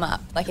have come up,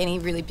 like any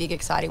really big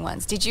exciting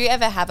ones? Did you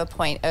ever have a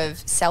point of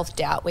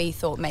self-doubt where you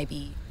thought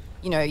maybe,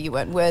 you know, you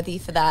weren't worthy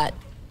for that?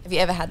 Have you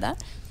ever had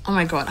that? Oh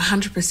my God,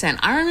 100%.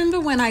 I remember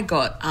when I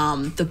got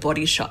the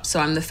Body Shop. So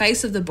I'm the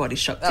face of the Body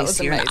Shop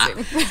this year. That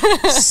was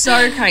amazing.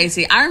 So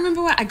crazy. I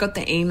remember when I got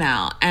the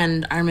email,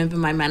 and I remember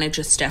my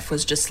manager, Steph,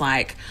 was just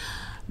like,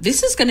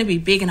 this is going to be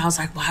big. And I was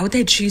like, why would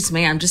they choose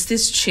me? I'm just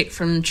this chick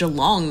from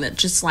Geelong that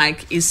just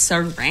like is so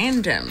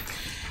random.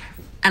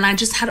 And I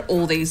just had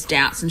all these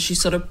doubts, and she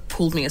sort of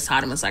pulled me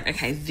aside and was like,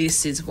 okay,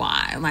 this is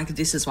why. Like,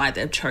 this is why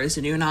they've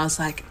chosen you. And I was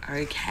like,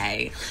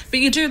 okay.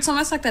 But you do, it's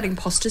almost like that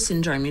imposter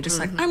syndrome. You're just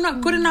like, I'm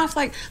not good enough.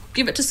 Like,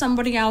 give it to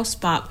somebody else.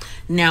 But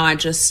now I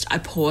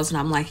pause and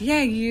I'm like,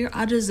 yeah, you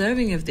are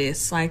deserving of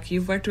this. Like,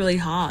 you've worked really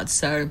hard.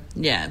 So,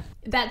 yeah.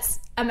 That's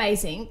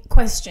amazing.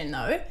 Question,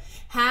 though.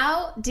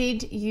 How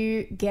did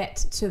you get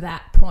to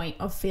that point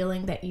of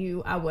feeling that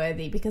you are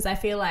worthy? Because I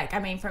feel like, I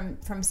mean,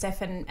 from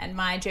Steph and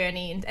my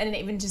journey, and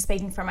even just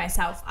speaking for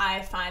myself,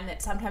 I find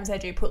that sometimes I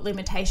do put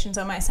limitations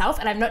on myself,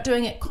 and I'm not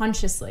doing it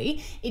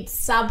consciously. It's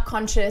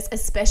subconscious,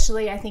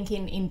 especially I think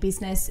in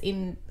business,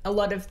 in a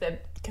lot of the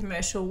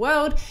commercial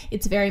world,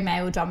 it's very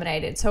male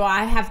dominated. So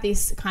I have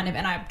this kind of,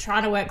 and I'm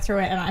trying to work through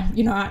it, and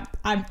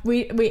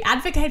we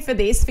advocate for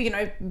this, for, you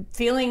know,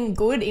 feeling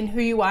good in who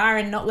you are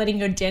and not letting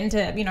your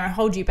gender, you know,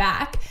 hold you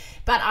back.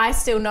 But I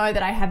still know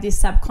that I have this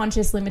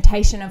subconscious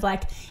limitation of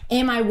like,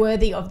 am I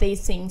worthy of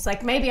these things?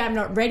 Like, maybe I'm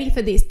not ready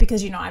for this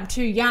because, you know, I'm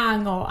too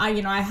young, or I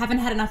haven't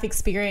had enough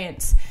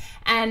experience.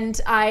 And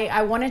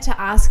I wanted to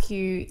ask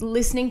you,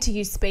 listening to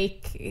you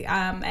speak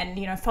and,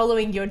 you know,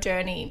 following your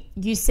journey,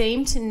 you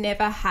seem to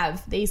never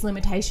have these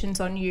limitations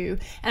on you.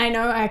 And I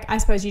know, I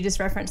suppose you just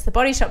referenced the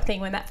Body Shop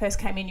thing. When that first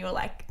came in, you were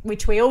like,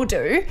 which we all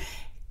do,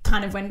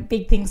 kind of when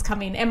big things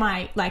come in, am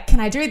I like, can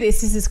I do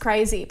this? This is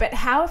crazy. But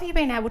how have you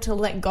been able to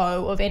let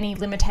go of any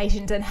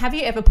limitations, and have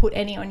you ever put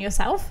any on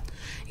yourself?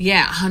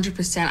 Yeah,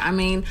 100%. I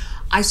mean,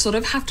 I sort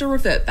of have to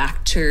revert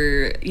back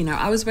to, you know,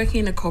 I was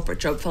working in a corporate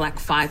job for like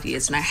 5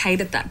 years, and I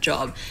hated that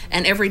job.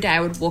 And every day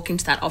I would walk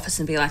into that office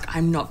and be like,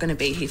 I'm not going to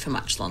be here for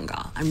much longer.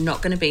 I'm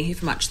not going to be here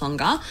for much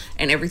longer.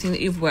 And everything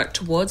that you've worked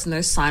towards and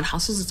those side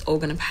hustles, it's all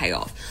going to pay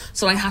off.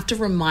 So I have to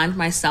remind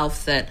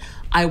myself that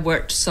I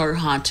worked so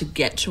hard to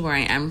get to where I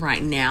am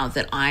right now,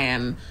 that I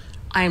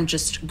am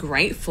just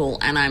grateful,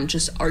 and I'm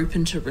just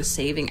open to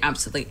receiving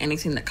absolutely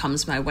anything that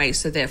comes my way.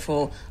 So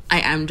therefore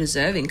I am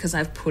deserving, because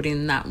I've put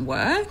in that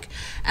work.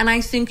 And I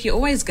think you're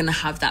always going to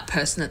have that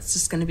person that's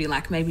just going to be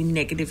like maybe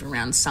negative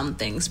around some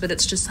things, but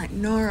it's just like,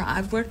 no,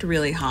 I've worked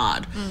really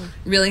hard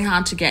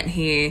to get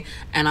here,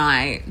 and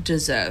I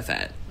deserve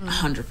it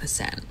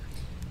 100%.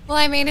 Well,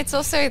 I mean, it's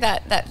also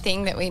that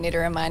thing that we need to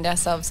remind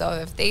ourselves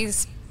of.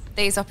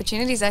 These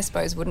opportunities, I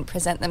suppose, wouldn't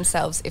present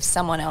themselves if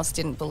someone else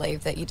didn't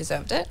believe that you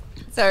deserved it.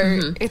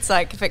 So it's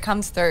like, if it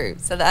comes through,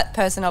 so that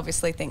person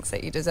obviously thinks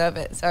that you deserve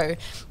it. So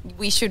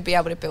we should be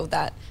able to build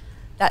that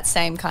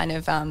same kind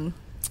of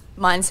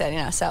mindset in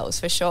ourselves,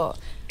 for sure.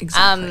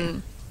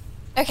 Exactly.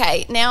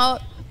 Okay, now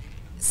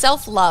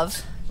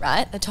self-love,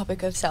 right? The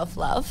topic of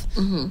self-love.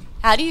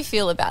 How do you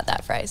feel about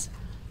that phrase?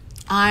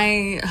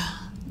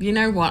 You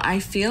know what? I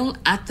feel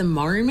at the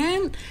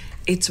moment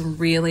it's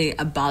really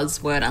a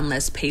buzzword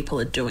unless people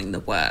are doing the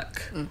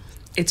work.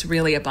 it's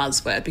really a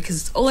buzzword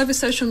because it's all over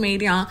social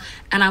media.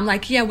 And I'm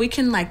like, yeah, we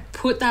can like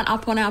put that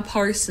up on our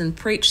posts and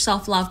preach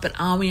self-love, but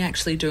are we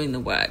actually doing the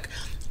work?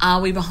 Are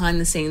we behind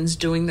the scenes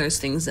doing those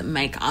things that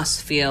make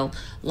us feel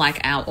like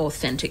our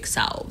authentic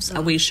selves?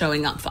 Are we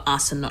showing up for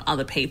us and not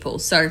other people?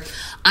 So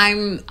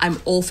I'm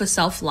all for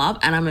self-love,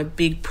 and I'm a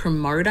big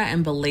promoter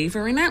and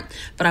believer in it,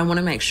 but I want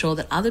to make sure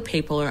that other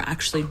people are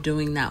actually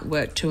doing that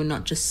work too and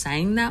not just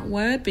saying that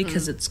word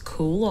because it's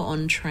cool or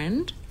on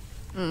trend.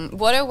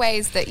 What are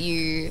ways that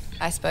you,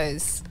 I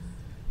suppose,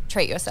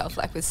 treat yourself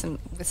like with some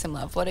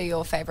love? What are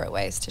your favourite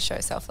ways to show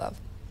self-love?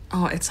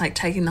 Oh, it's like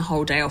taking the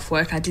whole day off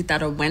work. I did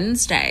that on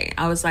Wednesday.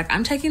 I was like,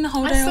 I'm taking the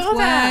whole day off work.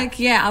 That.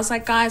 Yeah, I was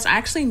like, guys, I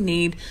actually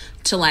need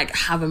to like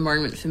have a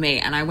moment for me.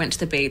 And I went to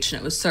the beach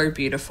and it was so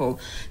beautiful.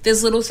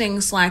 There's little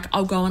things like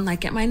I'll go and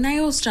like get my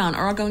nails done,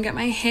 or I'll go and get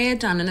my hair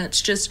done. And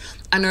it's just,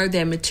 I know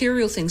they're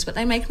material things, but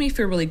they make me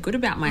feel really good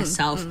about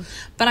myself.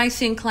 But I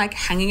think like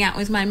hanging out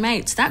with my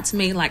mates, that's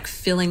me like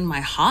filling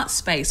my heart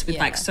space with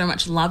like so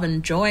much love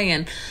and joy,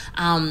 and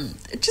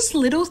just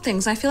little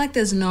things. I feel like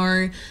there's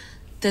no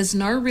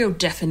real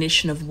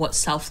definition of what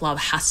self-love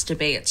has to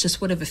be. It's just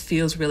whatever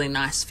feels really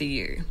nice for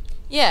you.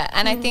 Yeah,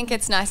 and I think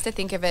it's nice to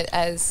think of it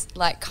as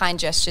like kind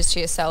gestures to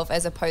yourself,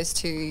 as opposed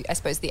to, I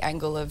suppose, the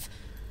angle of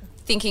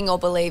thinking or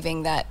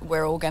believing that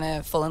we're all going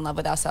to fall in love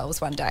with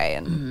ourselves one day,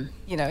 and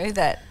you know,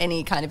 that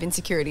any kind of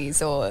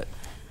insecurities or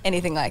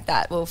anything like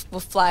that will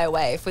fly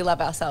away. If we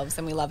love ourselves,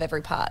 then we love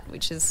every part,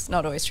 which is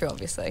not always true,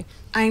 obviously.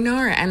 I know,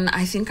 and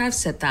I think I've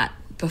said that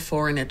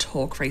before in a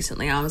talk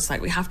recently. I was like,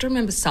 we have to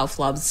remember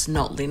self-love's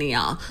not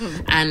linear,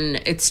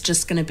 and it's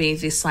just going to be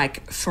this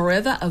like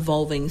forever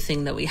evolving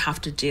thing that we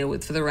have to deal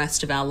with for the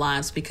rest of our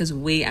lives, because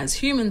we as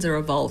humans are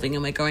evolving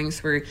and we're going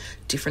through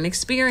different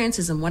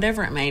experiences and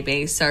whatever it may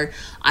be. So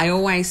I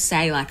always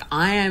say like,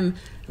 I am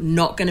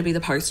not going to be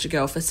the poster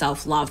girl for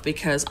self-love,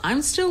 because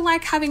I'm still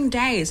like having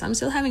days, I'm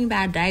still having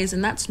bad days,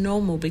 and that's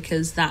normal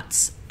because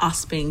that's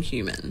us being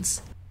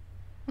humans.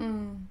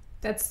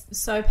 That's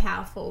so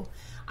powerful.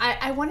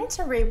 I wanted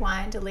to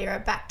rewind,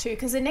 Allira, back to,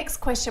 because the next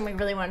question we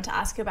really wanted to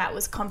ask you about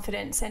was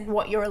confidence and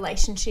what your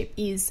relationship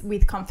is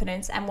with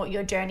confidence and what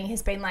your journey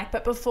has been like.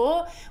 But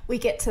before we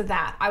get to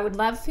that, I would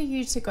love for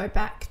you to go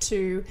back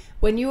to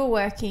when you were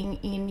working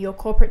in your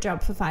corporate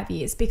job for 5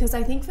 years, because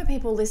I think for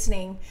people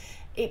listening,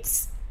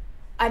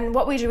 and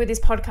what we do with this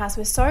podcast,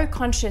 we're so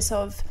conscious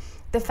of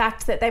the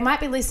fact that they might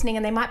be listening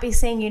and they might be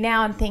seeing you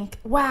now and think,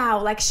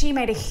 wow, like she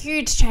made a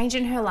huge change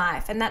in her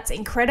life and that's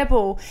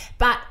incredible.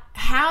 But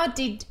how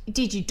did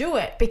you do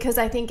it? Because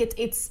I think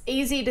it's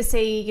easy to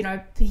see, you know,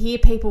 hear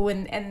people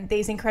and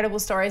these incredible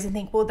stories and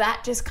think, well,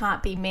 that just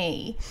can't be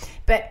me.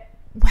 But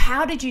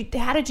how did you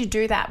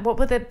do that? What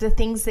were the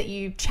things that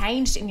you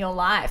changed in your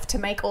life to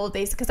make all of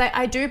these? Because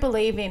I do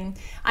believe in,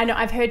 I know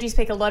I've heard you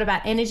speak a lot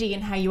about energy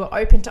and how you were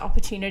open to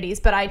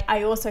opportunities, but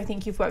I also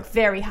think you've worked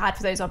very hard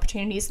for those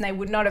opportunities, and they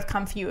would not have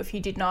come for you if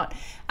you did not,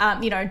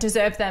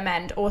 deserve them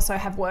and also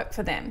have worked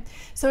for them.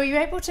 So are you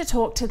able to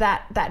talk to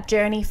that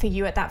journey for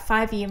you at that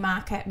 5-year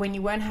mark when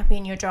you weren't happy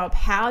in your job?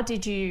 How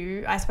did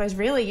you, I suppose,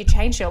 really you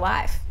changed your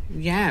life?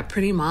 Yeah,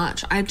 pretty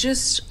much. I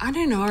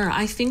don't know.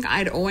 I think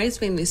I'd always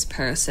been this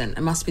person.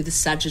 It must be the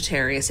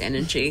Sagittarius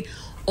energy.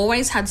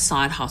 Always had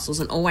side hustles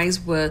and always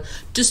were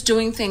just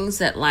doing things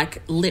that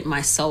like lit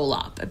my soul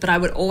up. But I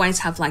would always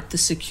have like the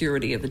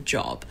security of a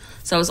job.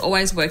 So I was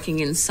always working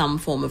in some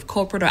form of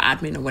corporate or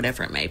admin or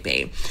whatever it may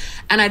be.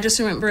 And I just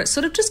remember it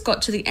sort of just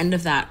got to the end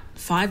of that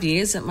 5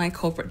 years at my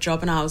corporate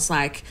job, and I was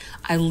like,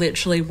 I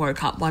literally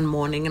woke up one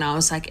morning and I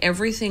was like,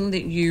 everything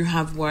that you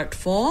have worked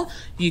for,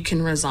 you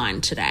can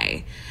resign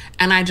today.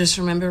 And I just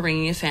remember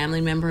ringing a family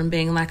member and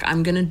being like,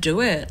 I'm going to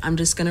do it. I'm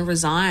just going to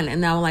resign.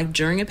 And they were like,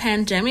 during a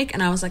pandemic.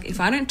 And I was like, if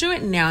I don't do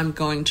it now, I'm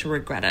going to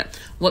regret it.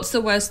 What's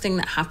the worst thing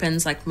that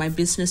happens? Like my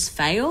business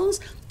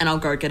fails and I'll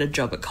go get a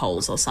job at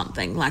Coles or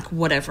something, like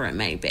whatever it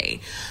may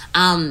be.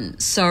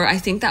 So I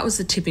think that was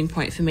the tipping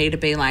point for me to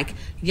be like,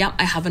 yep,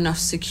 I have enough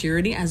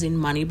security as in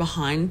money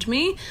behind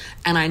me.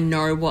 And I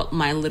know what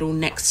my little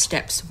next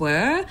steps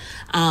were.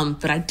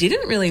 But I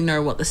didn't really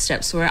know what the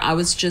steps were. I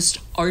was just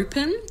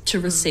open to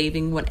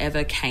receiving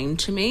whatever came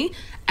to me.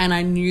 And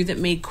I knew that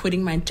me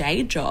quitting my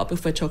day job,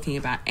 if we're talking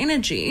about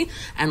energy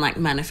and like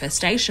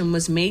manifestation,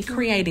 was me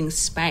creating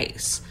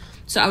space.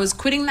 So I was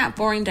quitting that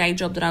boring day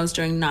job that I was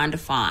doing 9 to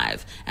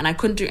 5, and I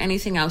couldn't do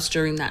anything else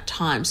during that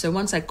time. So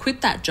once I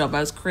quit that job, I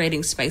was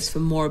creating space for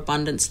more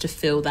abundance to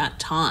fill that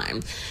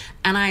time.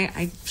 And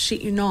I shit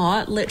you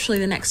not, literally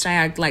the next day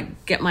I'd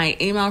like get my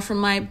email from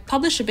my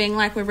publisher being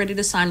like, we're ready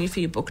to sign you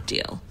for your book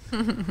deal.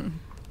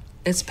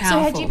 It's powerful.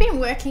 So had you been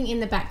working in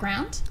the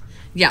background?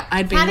 Yeah,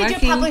 I'd been working. How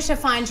did your publisher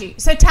find you?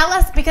 So tell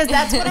us, because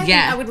that's what I think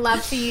I would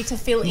love for you to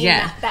fill in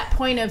that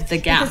point of the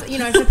gap.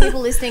 Because, for people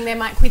listening, they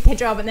might quit their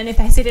job and then if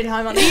they sit at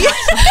home on the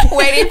couch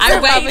waiting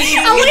for publishing.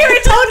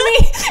 Allira told me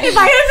if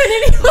I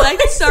open anyway.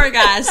 Like, sorry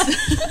guys.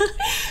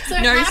 So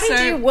how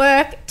did you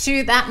work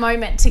to that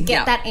moment to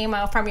get that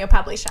email from your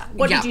publisher?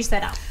 What did you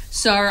set up?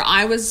 So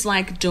I was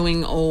like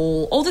doing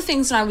all the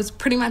things that I was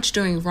pretty much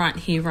doing right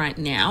here, right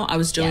now. I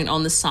was doing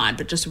on the side,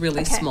 but just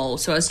really small.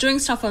 So I was doing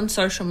stuff on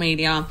social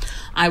media.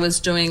 I was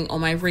doing all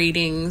my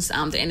readings,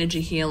 the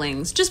energy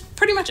healings, just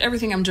pretty much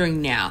everything I'm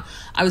doing now.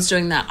 I was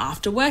doing that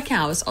after work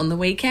hours, on the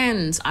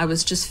weekends. I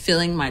was just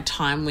filling my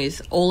time with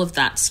all of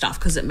that stuff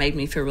because it made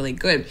me feel really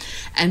good.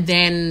 And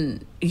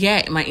then,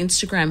 my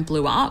Instagram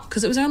blew up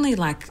because it was only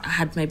like I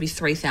had maybe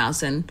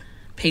 3,000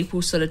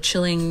 people sort of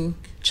chilling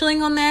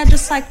on there,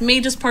 just like me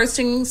just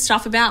posting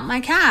stuff about my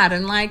cat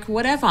and like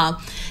whatever.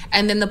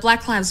 And then the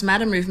Black Lives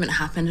Matter movement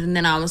happened, and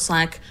then I was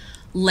like,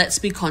 let's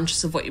be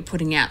conscious of what you're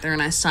putting out there.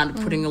 And I started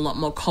putting a lot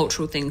more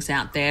cultural things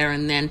out there,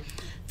 and then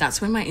that's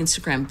when my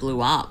Instagram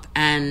blew up.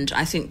 And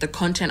I think the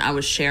content I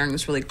was sharing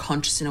was really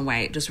conscious in a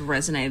way. It just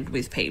resonated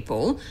with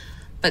people.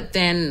 But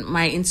then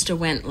my Insta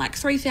went like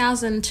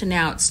 3,000 to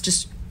now it's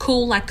just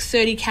cool, like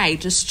 30K,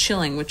 just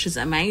chilling, which is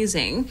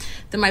amazing.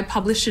 Then my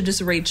publisher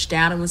just reached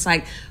out and was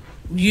like,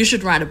 you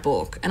should write a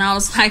book. And I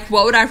was like,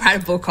 what would I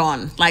write a book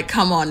on? Like,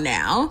 come on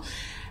now.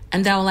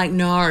 And they were like,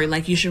 no,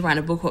 like you should write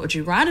a book. What would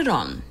you write it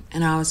on?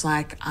 And I was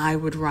like, I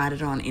would write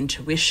it on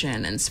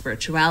intuition and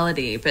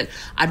spirituality, but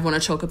I'd want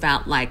to talk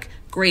about like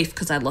grief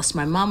because I lost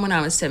my mum when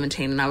I was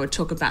 17, and I would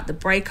talk about the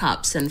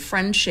breakups and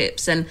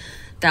friendships. And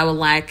they were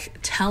like,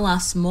 tell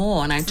us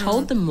more. And I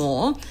told them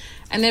more.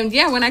 And then,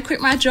 when I quit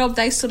my job,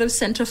 they sort of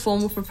sent a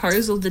formal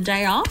proposal the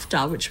day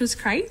after, which was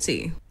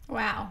crazy.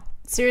 Wow.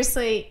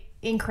 Seriously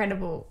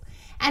incredible.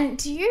 And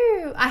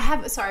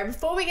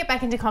before we get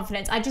back into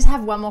confidence, I just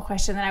have one more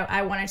question that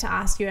I wanted to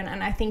ask you,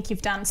 and I think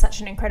you've done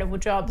such an incredible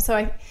job.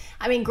 So,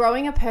 I mean,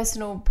 growing a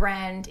personal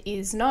brand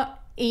is not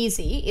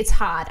easy. It's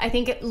hard. I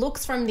think it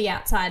looks from the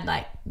outside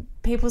like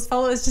people's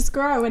followers just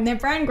grow and their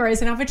brand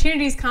grows and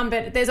opportunities come,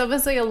 but there's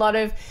obviously a lot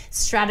of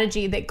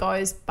strategy that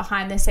goes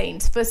behind the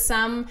scenes. For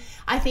some,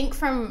 I think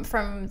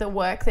from the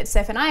work that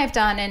Steph and I have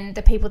done and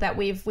the people that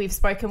we've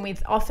spoken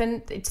with,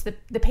 often it's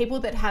the people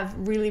that have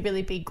really,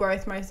 really big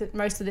growth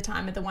most of the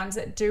time are the ones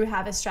that do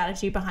have a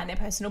strategy behind their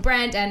personal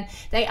brand, and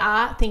they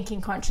are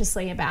thinking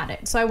consciously about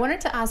it. So I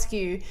wanted to ask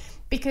you,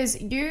 because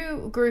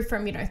you grew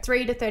from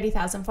 3 to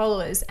 30,000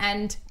 followers,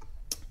 and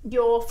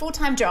your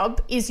full-time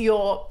job is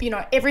your,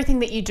 everything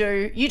that you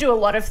do a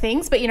lot of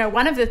things, but,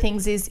 one of the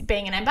things is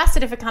being an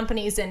ambassador for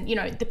companies and,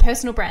 the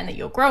personal brand that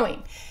you're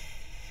growing.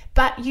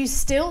 But you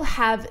still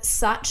have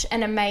such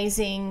an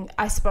amazing,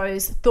 I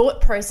suppose, thought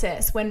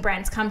process when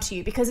brands come to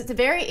you, because it's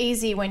very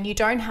easy when you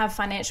don't have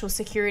financial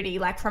security,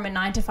 like from a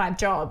 9-to-5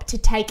 job, to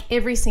take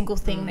every single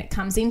thing that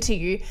comes into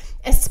you.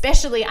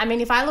 Especially, I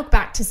mean, if I look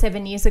back to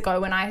 7 years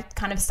ago when I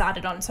kind of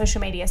started on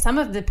social media, some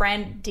of the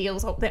brand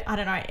deals,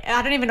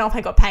 I don't even know if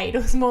I got paid.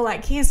 It was more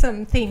like, here's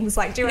some things,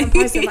 like, do you want to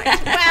post them?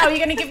 Like, wow, you're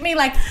going to give me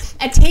like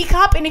a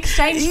teacup in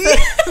exchange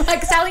for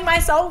like selling my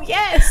soul?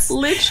 Yes.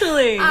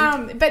 Literally.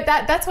 But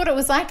that's what it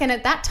was like. And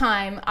at that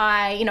time,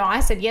 I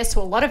said yes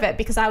to a lot of it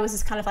because I was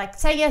just kind of like,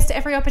 say yes to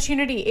every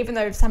opportunity, even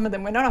though some of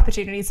them were not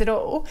opportunities at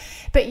all.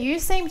 But you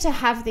seem to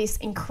have this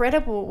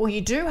incredible,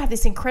 you do have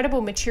this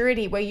incredible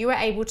maturity where you are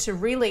able to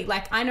really,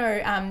 like, I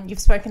know you've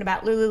spoken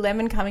about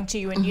Lululemon coming to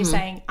you and you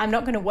saying, I'm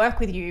not going to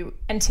work with you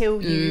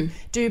until you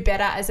do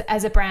better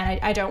as a brand.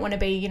 I don't want to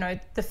be,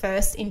 the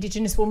first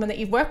Indigenous woman that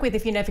you've worked with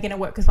if you're never going to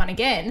work with one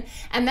again.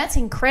 And that's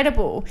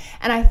incredible.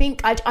 And I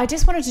think I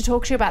just wanted to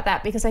talk to you about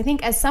that, because I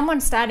think as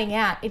someone starting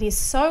out, it is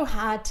so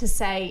hard to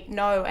say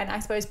no, and I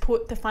suppose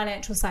put the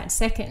financial side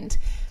second.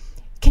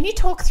 Can you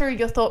talk through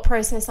your thought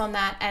process on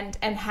that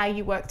and how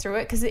you work through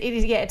it? Because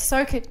it's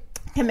so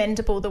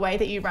commendable the way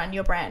that you run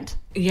your brand.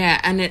 Yeah,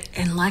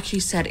 and like you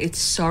said, it's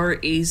so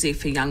easy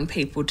for young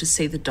people to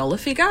see the dollar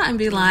figure and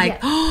be like,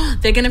 oh,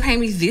 they're going to pay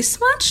me this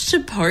much to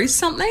post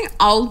something,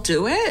 I'll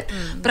do it.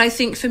 But I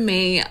think for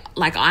me,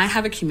 like, I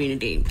have a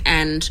community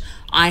and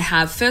I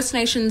have First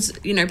Nations,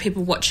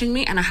 people watching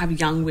me, and I have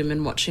young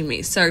women watching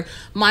me. So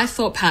my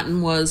thought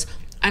pattern was,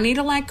 I need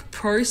to like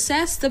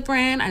process the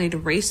brand. I need to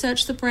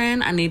research the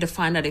brand. I need to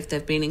find out if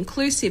they've been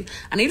inclusive.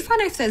 I need to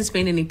find out if there's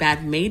been any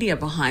bad media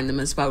behind them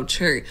as well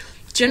too.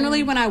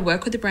 Generally, when I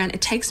work with a brand,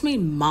 it takes me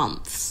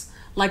months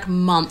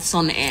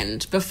on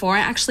end before I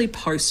actually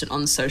post it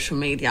on social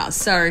media.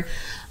 So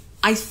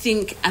I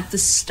think at the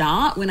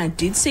start, when I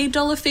did see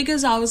dollar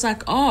figures, I was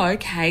like, oh,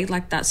 okay,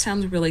 like that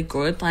sounds really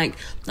good. Like,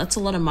 that's a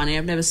lot of money.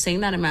 I've never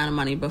seen that amount of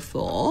money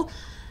before.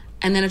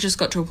 And then it just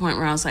got to a point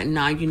where I was like,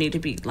 no, you need to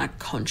be like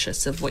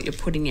conscious of what you're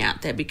putting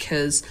out there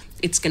because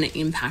it's going to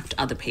impact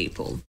other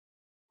people.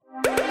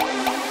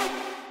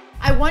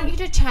 I want you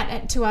to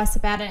chat to us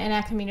about it in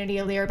our community,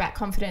 Allira, about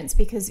confidence,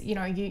 because,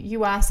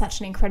 you are such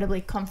an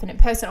incredibly confident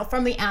person, or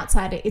from the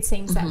outside, it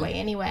seems that way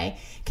anyway.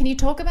 Can you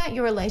talk about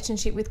your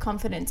relationship with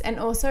confidence, and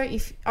also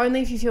if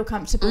you feel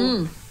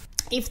comfortable,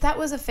 if that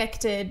was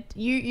affected,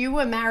 you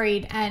were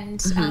married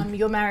and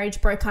your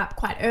marriage broke up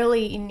quite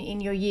early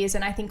in your years,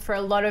 and I think for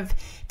a lot of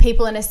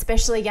people, and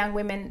especially young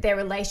women, their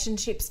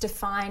relationships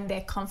define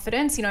their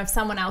confidence. If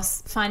someone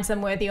else finds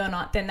them worthy or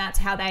not, then that's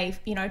how they,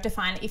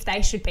 define if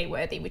they should be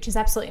worthy, which is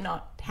absolutely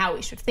not how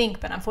we should think,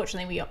 but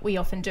unfortunately we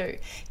often do.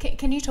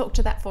 Can you talk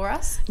to that for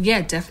us?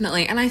 Yeah,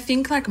 definitely. And I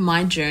think like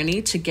my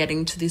journey to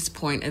getting to this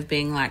point of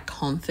being like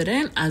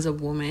confident as a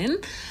woman,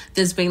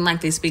 there's been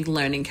like these big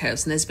learning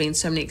curves, and there's been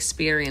so many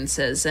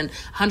experiences, and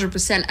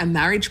 100% a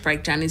marriage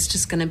breakdown is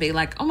just going to be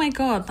like, oh my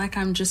God, like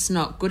I'm just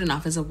not good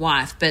enough as a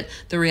wife. But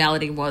the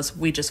reality was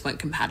we just weren't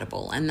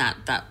compatible, and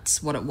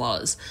that's what it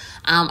was.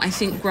 I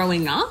think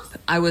growing up,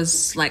 I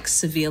was like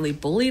severely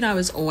bullied. I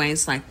was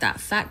always like that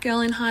fat girl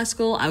in high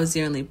school. I was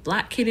the only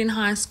black kid in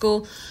high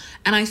school.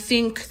 And I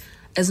think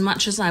as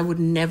much as I would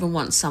never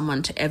want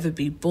someone to ever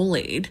be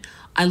bullied,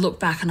 I look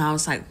back and I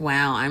was like,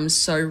 wow, I'm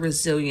so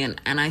resilient.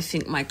 And I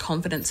think my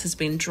confidence has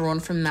been drawn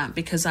from that,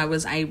 because I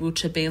was able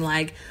to be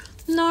like,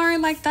 no,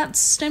 like that's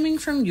stemming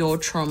from your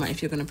trauma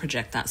if you're going to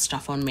project that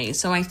stuff on me.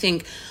 So I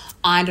think,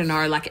 I don't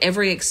know, like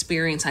every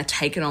experience I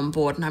take it on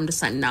board, and I'm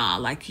just like, nah,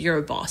 like you're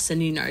a boss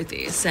and you know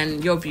this,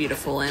 and you're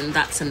beautiful and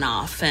that's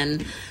enough.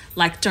 And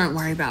like, don't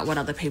worry about what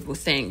other people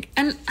think.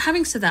 And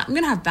having said that, I'm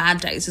going to have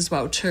bad days as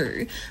well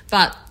too.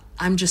 But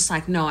I'm just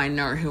like, no, I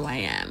know who I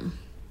am.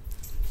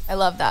 I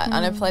love that.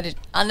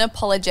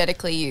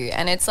 Unapologetically you.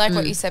 And it's like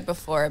what you said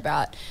before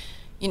about,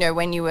 you know,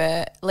 when you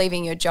were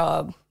leaving your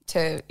job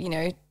to, you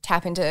know,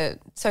 tap into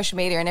social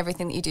media and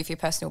everything that you do for your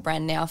personal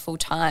brand now full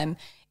time.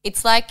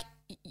 It's like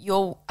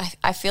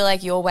I feel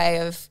like your way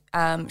of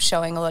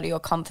showing a lot of your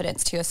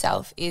confidence to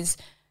yourself is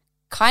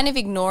kind of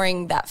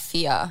ignoring that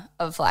fear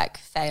of like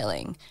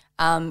failing.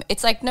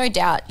 It's like no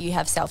doubt you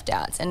have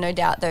self-doubts, and no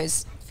doubt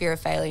those fear of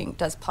failing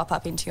does pop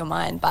up into your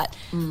mind, but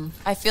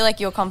I feel like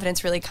your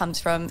confidence really comes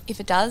from, if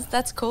it does,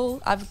 that's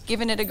cool, I've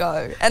given it a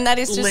go, and that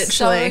is just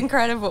so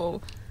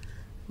incredible.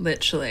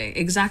 Literally,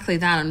 exactly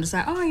that. I'm just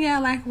like, oh yeah,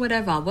 like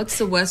whatever, what's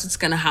the worst that's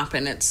going to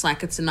happen? It's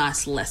like, it's a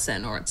nice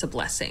lesson, or it's a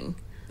blessing.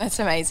 That's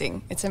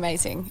amazing. It's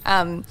amazing.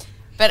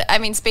 But I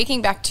mean,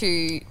 speaking back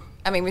to,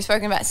 I mean, we've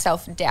spoken about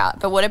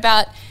self-doubt, but what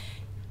about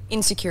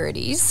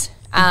insecurities?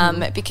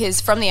 Because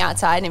from the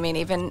outside, I mean,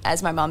 even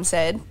as my mum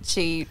said,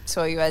 she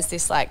saw you as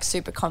this like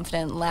super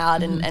confident,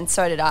 loud, and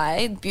so did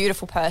I,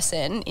 beautiful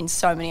person in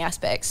so many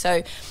aspects.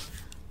 So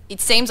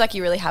it seems like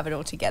you really have it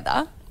all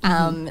together,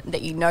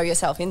 that you know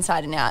yourself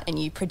inside and out, and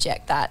you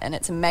project that, and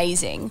it's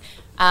amazing.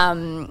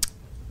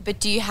 But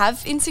do you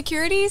have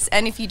insecurities?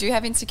 And if you do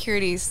have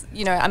insecurities,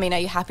 you know, I mean, are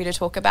you happy to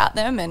talk about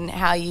them and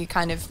how you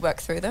kind of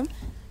work through them?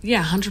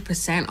 Yeah,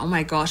 100%. Oh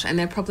my gosh. And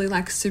they're probably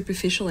like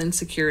superficial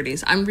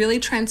insecurities. I'm really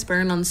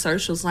transparent on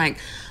socials. Like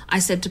I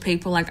said to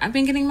people, like I've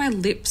been getting my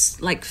lips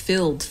like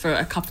filled for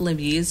a couple of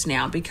years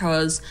now,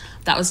 because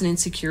that was an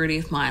insecurity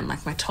of mine.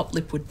 Like my top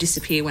lip would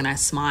disappear when I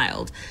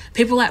smiled.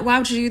 People were like, why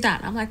would you do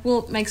that? And I'm like, well,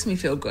 it makes me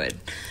feel good.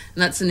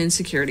 And that's an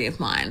insecurity of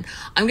mine.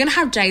 I'm going to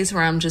have days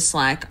where I'm just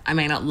like, I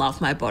may not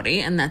love my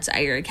body, and that's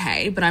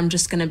A-okay, but I'm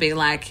just going to be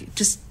like,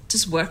 just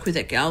work with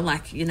it, girl.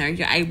 Like, you know,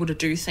 you're able to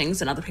do things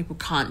that other people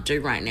can't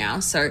do right now.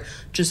 So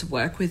just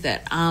work with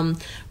it.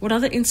 What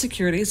other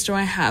insecurities do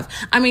I have?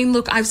 I mean,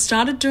 look, I've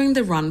started doing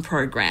the run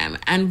program.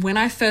 And when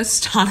I first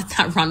started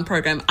that run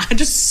program, I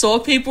just saw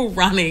people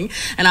running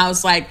and I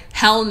was like,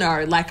 hell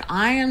no, like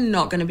I am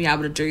not going to be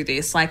able to do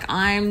this. Like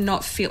I'm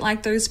not fit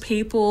like those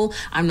people.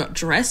 I'm not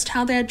dressed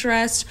how they're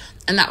dressed.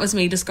 And that was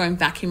me just going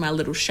back in my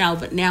little shell.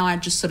 But now I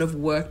just sort of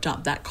worked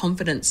up that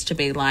confidence to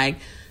be like,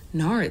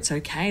 no, it's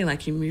okay.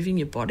 Like you're moving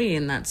your body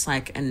and that's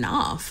like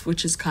enough,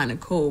 which is kind of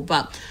cool.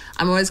 But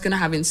I'm always going to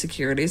have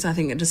insecurities. I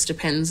think it just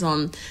depends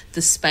on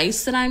the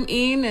space that I'm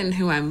in and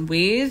who I'm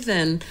with,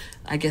 and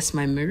I guess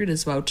my mood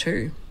as well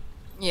too.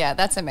 Yeah,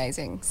 that's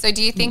amazing. So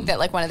do you think that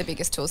like one of the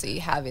biggest tools that you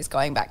have is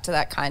going back to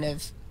that kind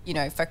of, you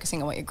know, focusing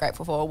on what you're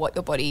grateful for, what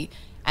your body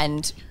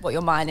and what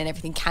your mind and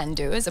everything can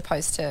do, as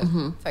opposed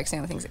to focusing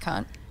on the things that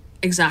can't?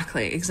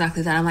 Exactly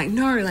that. I'm like,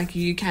 no, like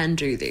you can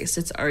do this.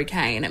 It's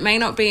okay. And it may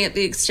not be at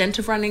the extent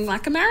of running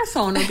like a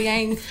marathon or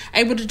being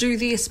able to do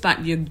this,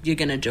 but you're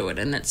going to do it,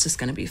 and it's just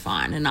going to be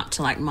fine and up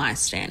to like my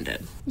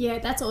standard. Yeah,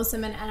 that's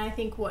awesome. And I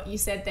think what you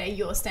said there,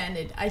 your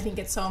standard, I think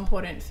it's so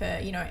important for,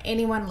 you know,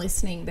 anyone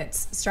listening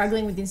that's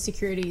struggling with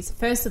insecurities.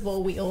 First of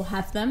all, we all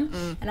have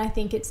them. And I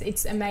think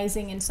it's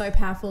amazing and so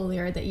powerful,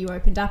 Allira, that you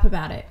opened up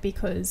about it,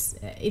 because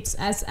it's,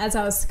 as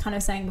I was kind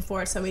of saying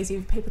before, it's so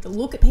easy for people to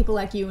look at people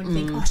like you and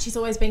think, oh, she's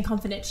always been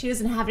confident, she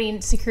doesn't have any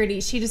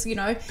insecurities, she just, you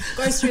know,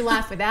 goes through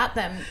life without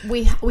them.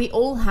 We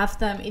all have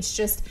them. It's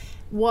just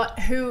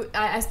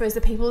I suppose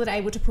the people that are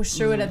able to push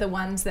through it are the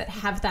ones that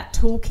have that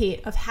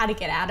toolkit of how to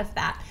get out of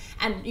that,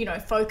 and, you know,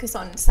 focus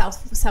on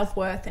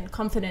self-worth and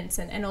confidence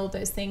and all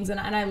those things. And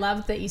I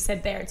love that you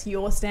said there, it's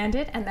your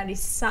standard, and that is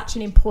such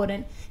an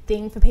important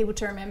thing for people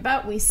to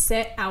remember. We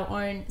set our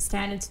own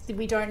standards.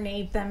 We don't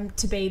need them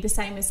to be the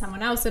same as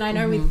someone else. And I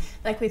know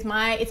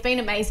it's been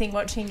amazing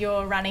watching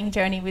your running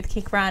journey with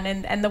Kick Run,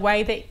 and the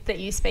way that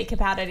you speak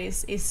about it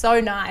is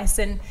so nice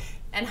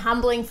and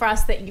humbling for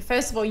us, that you,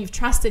 first of all, you've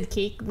trusted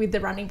Kick with the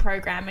running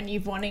program and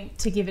you've wanting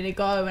to give it a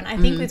go. And I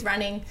think with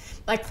running,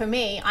 like for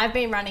me, I've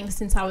been running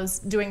since I was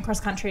doing cross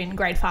country in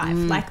grade 5.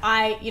 Like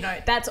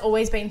that's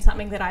always been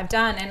something that I've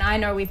done. And I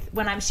know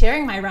when I'm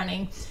sharing my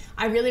running,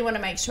 I really want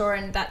to make sure,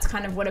 and that's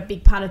kind of what a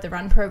big part of the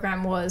run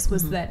program was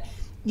that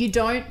you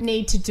don't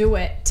need to do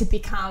it to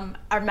become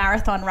a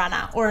marathon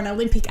runner or an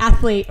Olympic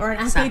athlete or an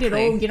athlete at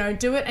all. You know,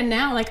 do it. And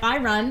now, like, I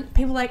run.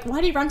 People are like,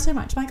 why do you run so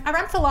much? I'm like, I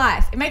run for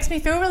life. It makes me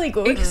feel really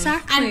good.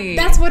 Exactly. And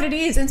that's what it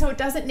is. And so it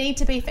doesn't need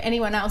to be for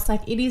anyone else.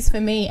 Like, it is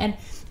for me. And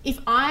if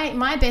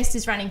my best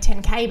is running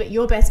 10K, but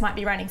your best might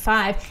be running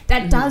 5,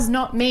 that does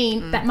not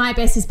mean that my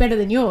best is better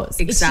than yours.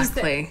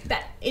 Exactly.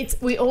 It's just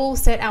that we all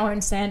set our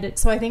own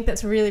standards. So I think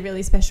that's really,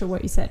 really special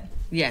what you said.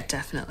 Yeah,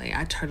 definitely.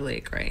 I totally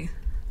agree.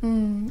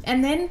 And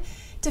then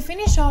to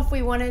finish off,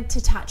 we wanted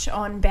to touch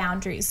on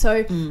boundaries.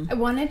 So I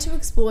wanted to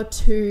explore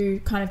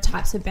 2 kind of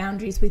types of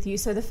boundaries with you.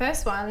 So the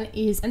first one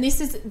is, and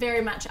this is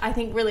very much, I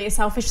think, really a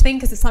selfish thing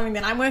because it's something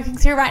that I'm working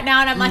through right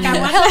now. And I'm like, I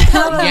wonder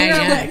how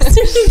Allira works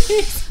through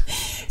this.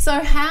 So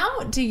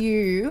how do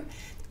you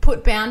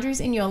put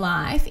boundaries in your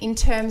life in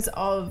terms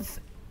of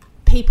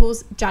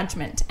people's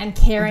judgment and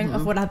caring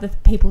of what other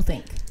people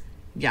think?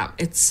 Yeah,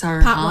 it's so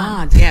Part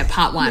hard. Yeah,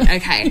 part 1.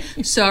 Okay.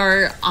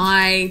 So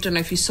I don't know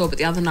if you saw, but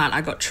the other night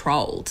I got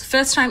trolled.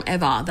 First time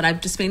ever that I've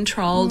just been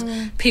trolled.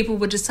 People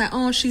would just say,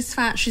 oh, she's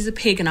fat, she's a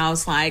pig. And I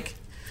was like,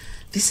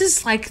 this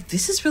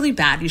is really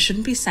bad. You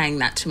shouldn't be saying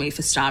that to me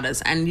for starters.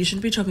 And you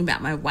shouldn't be talking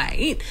about my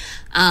weight.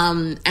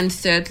 And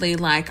thirdly,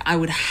 like, I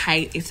would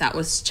hate if that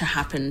was to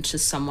happen to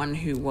someone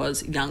who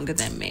was younger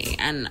than me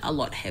and a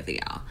lot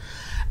heavier.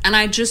 And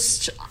I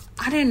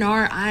don't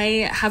know.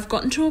 I have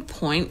gotten to a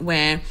point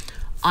where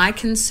I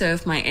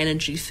conserve my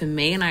energy for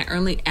me and I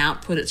only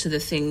output it to the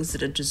things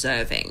that are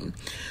deserving.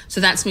 So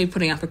that's me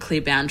putting up a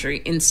clear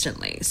boundary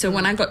instantly. So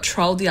when I got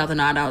trolled the other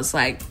night, I was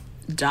like,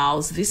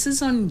 Darls, this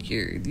is on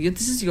you.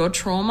 This is your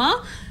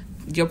trauma.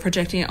 You're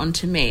projecting it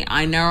onto me.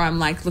 I know I'm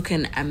like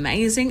looking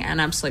amazing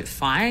and absolute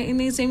fire in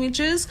these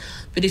images,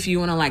 but if you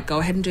want to like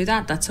go ahead and do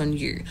that, that's on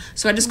you.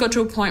 So I just got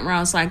to a point where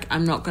I was like,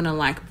 I'm not going to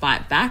like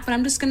bite back, but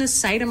I'm just going to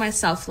say to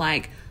myself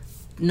like,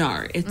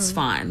 no, it's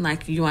fine.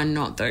 Like, you are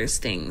not those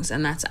things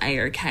and that's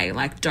A-okay.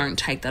 Like, don't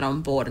take that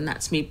on board. And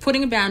that's me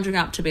putting a boundary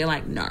up to be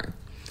like, no.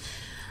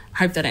 I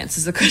hope that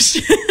answers the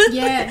question.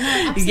 Yeah,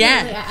 no, absolutely.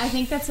 Yeah. I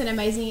think that's an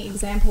amazing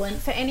example. And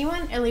for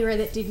anyone, Allira,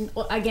 that didn't,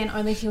 again,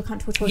 only if you're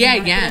comfortable talking about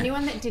it, but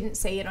anyone that didn't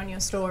see it on your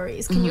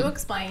stories, can you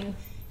explain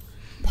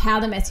how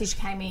the message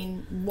came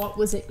in? What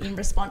was it in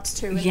response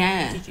to? And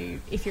did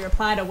you, if you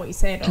replied or what you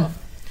said or...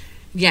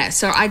 Yeah,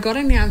 so I got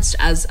announced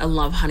as a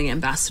Love Honey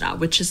ambassador,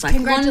 which is like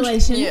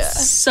congratulations,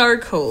 so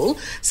cool.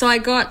 So I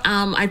got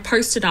I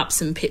posted up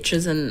some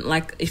pictures and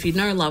like if you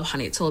know Love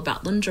Honey, it's all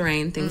about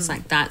lingerie and things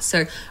like that.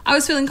 So I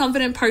was feeling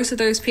confident, posted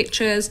those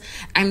pictures,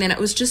 and then it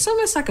was just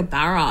almost like a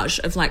barrage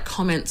of like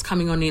comments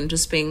coming on in,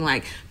 just being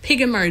like pig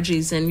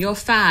emojis and you're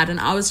fat, and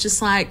I was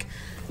just like,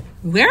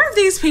 where have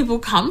these people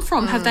come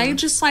from? Have they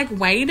just like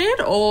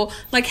waited, or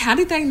like how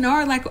did they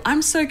know? Like,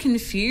 I'm so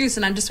confused.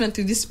 And I just went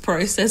through this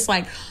process,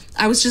 like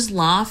I was just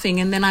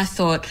laughing, and then I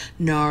thought,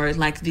 no,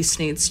 like this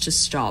needs to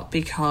stop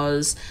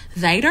because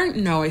they don't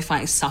know if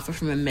I suffer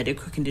from a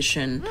medical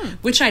condition,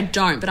 which I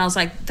don't, but I was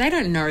like, they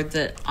don't know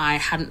that I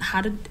hadn't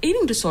had an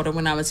eating disorder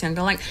when I was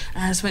younger. Like,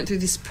 and I just went through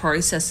this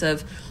process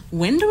of,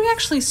 when do we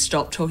actually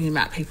stop talking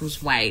about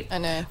people's weight? I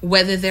know.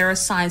 Whether they're a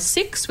size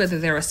 6, whether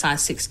they're a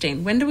size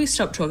 16. When do we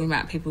stop talking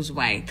about people's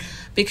weight?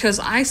 Because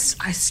I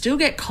still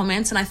get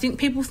comments, and I think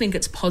people think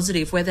it's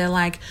positive, where they're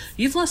like,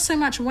 you've lost so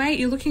much weight,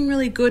 you're looking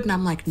really good. And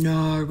I'm like,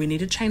 no, we need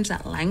to change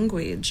that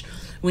language.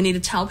 We need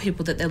to tell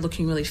people that they're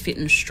looking really fit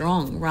and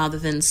strong rather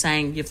than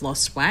saying you've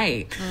lost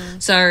weight.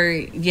 So,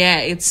 yeah,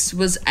 it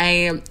was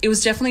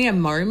definitely a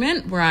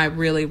moment where I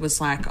really was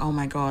like, oh,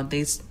 my God,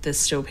 there's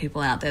still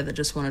people out there that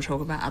just want to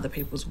talk about other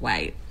people's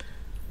weight.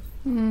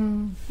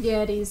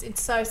 Yeah, it is.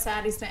 It's so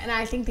sad, isn't it? And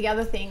I think the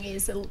other thing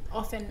is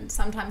often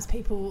sometimes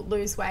people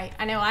lose weight.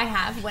 I know I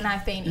have when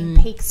I've been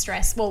in peak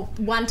stress. Well,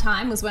 one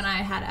time was when I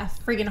had a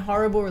friggin'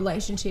 horrible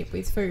relationship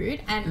with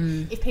food,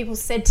 and if people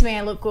said to me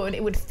I look good,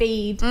 it would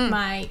feed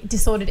my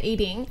disordered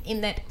eating in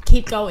that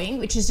keep going,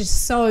 which is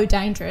just so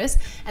dangerous.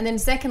 And then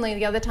secondly,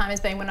 the other time has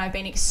been when I've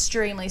been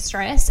extremely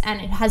stressed and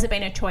it hasn't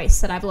been a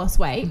choice that I've lost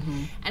weight.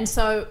 And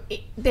so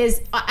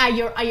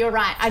you're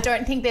right. I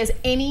don't think there's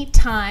any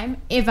time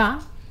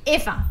ever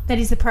that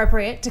is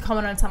appropriate to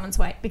comment on someone's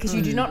weight, because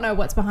you do not know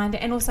what's behind it.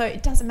 And also,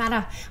 it doesn't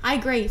matter. I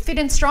agree. Fit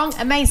and strong,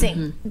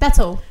 amazing. That's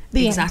all.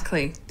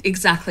 Exactly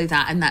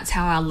that. And that's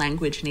how our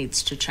language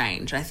needs to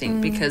change, I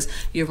think, because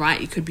you're right,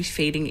 you could be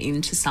feeding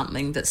into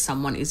something that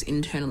someone is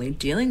internally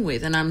dealing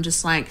with, and I'm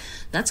just like,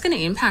 that's going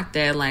to impact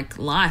their like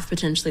life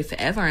potentially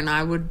forever. And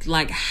I would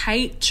like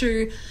hate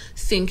to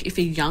think if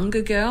a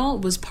younger girl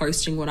was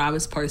posting what I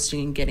was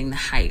posting and getting the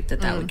hate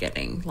that they were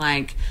getting.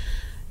 Like,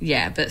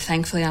 yeah, but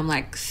thankfully I'm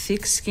like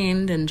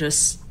thick-skinned and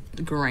just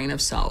a grain of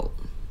salt.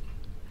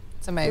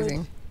 It's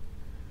amazing. Good.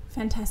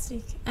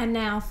 Fantastic. And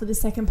now for the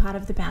second part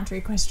of the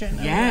boundary question.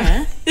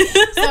 Yeah.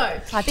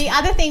 So the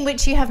other thing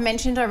which you have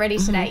mentioned already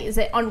today is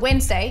that on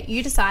Wednesday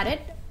you decided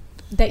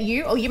that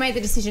you made the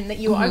decision that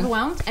you were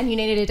overwhelmed and you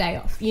needed a day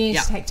off. You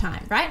needed to take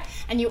time, right?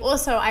 And you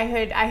also, I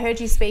heard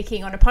you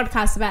speaking on a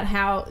podcast about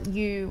how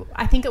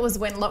I think it was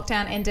when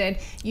lockdown ended,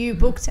 you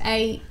booked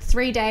a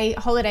 3-day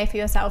holiday for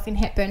yourself in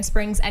Hepburn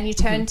Springs and you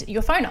turned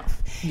your phone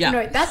off. Yeah. You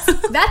know,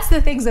 that's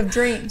the things of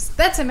dreams.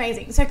 That's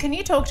amazing. So can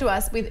you talk to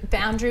us with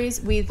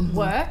boundaries with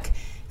work,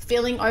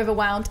 feeling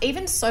overwhelmed,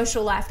 even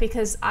social life,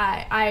 because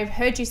I've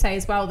heard you say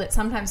as well that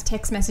sometimes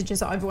text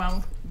messages are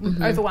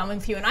overwhelming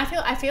for you. And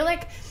I feel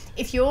like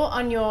if you're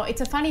on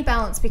it's a funny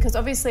balance, because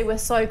obviously we're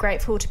so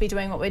grateful to be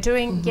doing what we're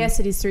doing. Yes,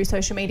 it is through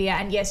social media,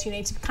 and yes, you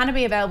need to kind of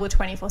be available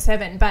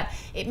 24/7, but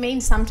it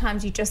means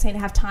sometimes you just need to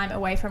have time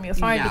away from your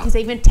phone, because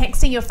even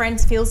texting your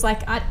friends feels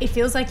like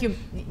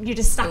you're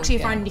just stuck to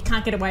your phone and you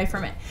can't get away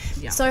from it.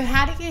 So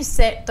how do you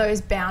set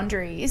those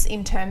boundaries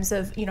in terms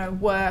of, you know,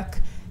 work,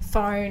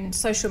 phone,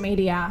 social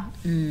media,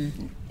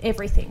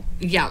 everything?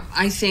 Yeah,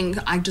 I think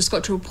I just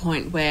got to a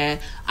point where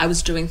I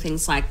was doing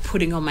things like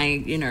putting on my,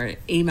 you know,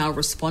 email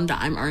responder.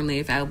 I'm only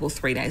available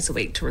 3 days a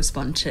week to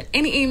respond to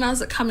any emails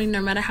that come in,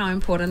 no matter how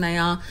important they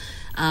are.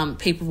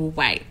 People will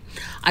wait.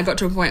 I got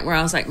to a point where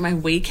I was like, my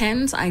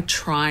weekends, I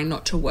try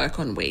not to work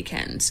on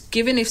weekends.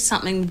 Given if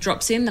something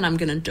drops in, then I'm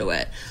going to do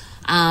it.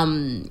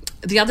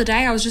 The other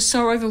day, I was just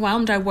so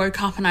overwhelmed. I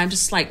woke up and I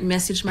just like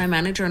messaged my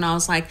manager and I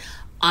was like,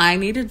 I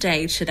need a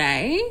day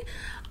today.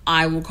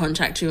 I will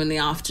contact you in the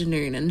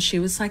afternoon. And she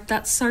was like,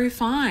 that's so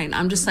fine.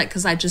 I'm just like,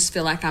 because I just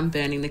feel like I'm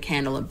burning the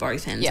candle at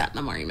both ends at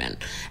the moment.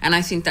 And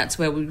I think that's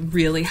where we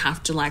really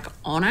have to like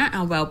honor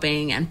our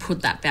well-being and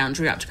put that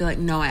boundary up to be like,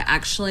 no,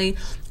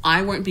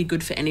 I won't be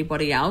good for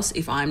anybody else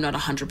if I'm not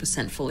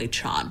 100% fully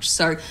charged.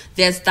 So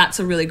that's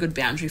a really good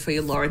boundary for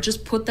you, Laura.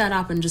 Just put that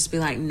up and just be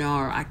like, no,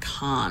 I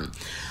can't.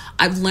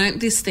 I've learnt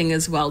this thing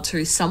as well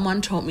too.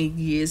 Someone taught me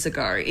years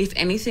ago, if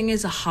anything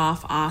is a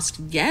half-assed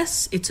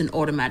yes, it's an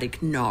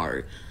automatic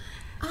no.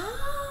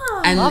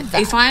 And love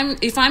that.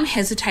 if I'm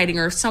hesitating,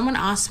 or if someone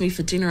asks me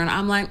for dinner and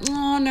I'm like,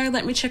 oh no,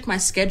 let me check my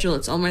schedule,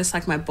 it's almost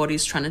like my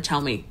body's trying to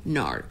tell me,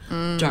 no,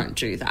 don't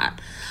do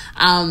that.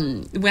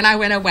 When I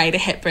went away to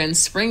Hepburn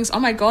Springs, oh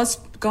my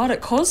God,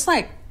 it caused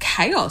like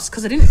chaos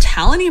because I didn't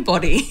tell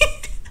anybody.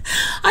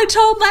 I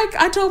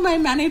told my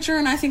manager,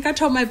 and I think I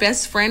told my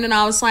best friend, and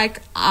I was like,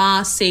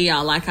 see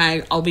ya, like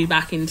I'll be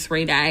back in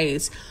 3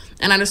 days.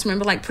 And I just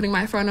remember like putting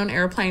my phone on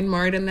airplane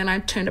mode, and then I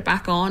turned it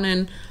back on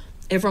and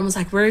everyone was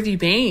like, where have you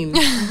been?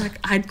 I'm like,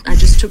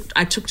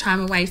 I took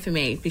time away for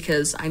me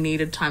because I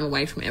needed time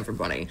away from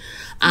everybody.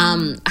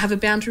 I have a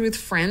boundary with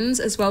friends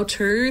as well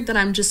too, that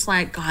I'm just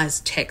like, guys,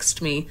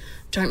 text me.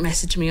 Don't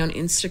message me on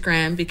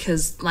Instagram,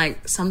 because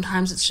like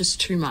sometimes it's just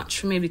too much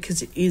for me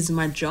because it is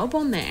my job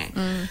on there.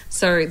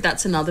 So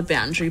that's another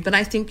boundary. But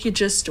I think you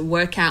just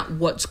work out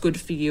what's good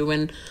for you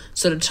and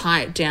sort of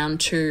tie it down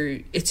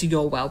to it's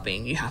your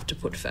well-being you have to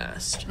put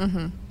first.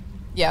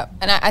 Yeah.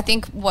 And I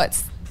think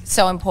what's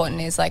so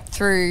important is like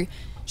through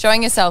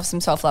showing yourself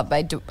some self-love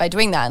by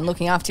doing that and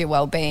looking after your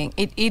well-being,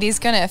 it is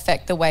going to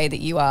affect the way that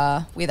you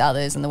are with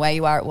others and the way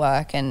you are at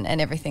work and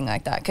everything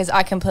like that. Because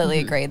I completely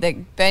agree. The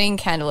burning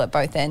candle at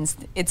both ends,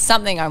 it's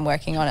something I'm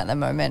working on at the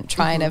moment,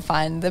 trying to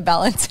find the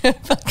balance of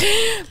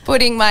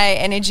putting my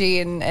energy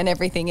and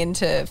everything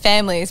into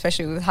family,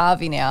 especially with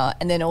Harvey now,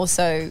 and then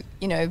also,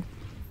 you know,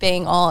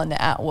 being on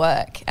at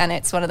work. And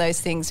it's one of those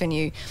things when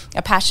you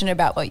are passionate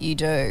about what you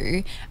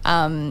do,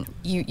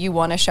 you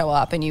want to show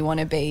up and you want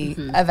to be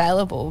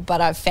available.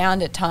 But I've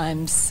found at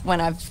times when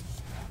I've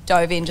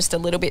dove in just a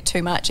little bit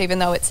too much, even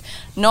though it's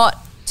not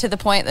to the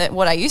point that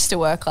what I used to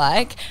work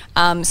like.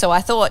 So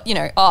I thought, you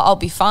know, I'll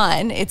be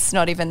fine. It's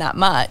not even that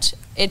much.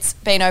 It's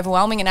been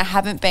overwhelming and I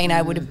haven't been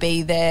able to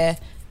be there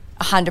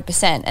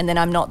 100%. And then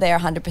I'm not there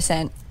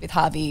 100% with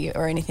Harvey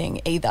or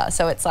anything either.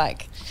 So it's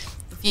like,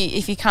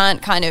 if you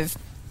can't kind of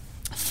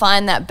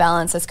find that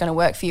balance that's going to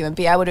work for you and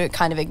be able to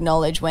kind of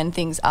acknowledge when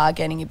things are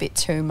getting a bit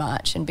too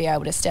much and be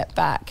able to step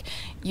back,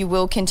 you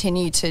will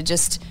continue to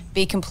just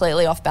be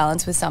completely off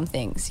balance with some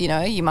things. You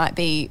know, you might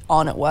be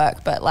on at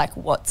work, but like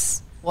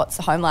what's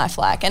the home life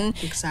like? And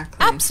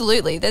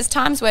absolutely, there's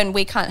times when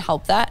we can't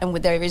help that and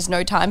there is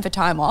no time for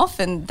time off,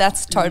 and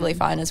that's totally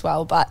fine as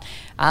well. But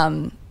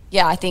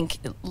yeah, I think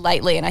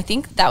lately, and I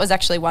think that was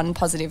actually one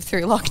positive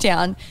through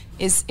lockdown,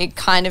 is it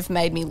kind of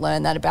made me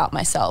learn that about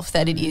myself,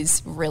 that it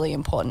is really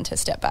important to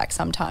step back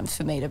sometimes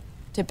for me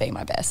to be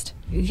my best.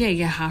 Yeah,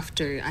 you have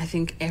to. I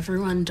think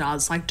everyone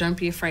does. Like, don't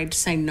be afraid to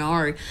say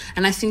no.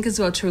 And I think as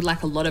well too,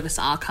 like a lot of us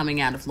are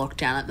coming out of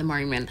lockdown at the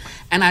moment.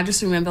 And I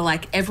just remember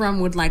like everyone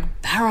would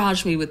like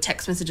barrage me with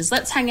text messages,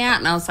 let's hang out.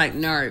 And I was like,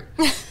 no,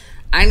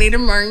 I need a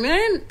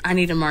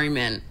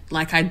moment.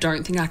 Like, I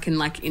don't think I can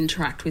like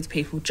interact with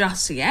people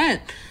just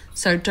yet.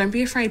 So don't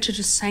be afraid to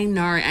just say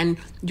no, and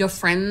your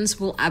friends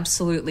will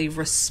absolutely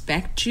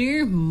respect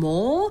you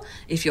more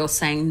if you're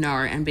saying no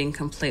and being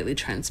completely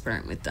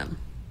transparent with them.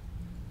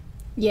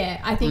 Yeah,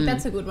 I think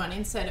that's a good one,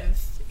 instead of,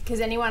 because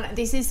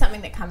this is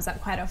something that comes up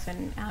quite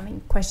often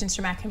in questions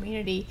from our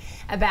community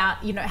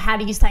about, you know, how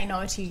do you say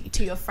no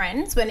to your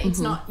friends when it's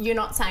not, you're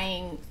not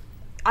saying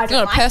I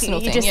don't like you,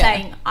 you're just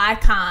saying I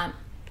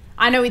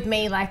I know with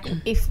me, like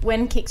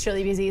when Kik's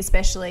really busy,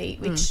 especially,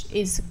 which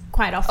is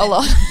quite often, A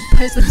lot.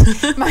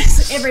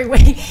 most every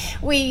week,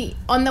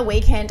 on the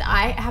weekend,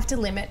 I have to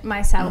limit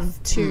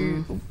myself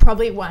to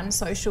probably one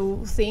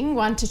social thing,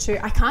 1 to 2.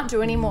 I can't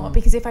do any more,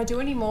 because if I do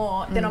any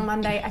more, then on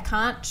Monday I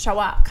can't show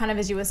up, kind of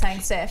as you were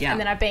saying, Steph. Yeah.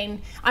 And then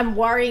I'm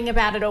worrying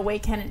about it all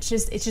weekend.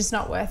 It's just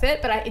not worth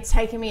it. But it's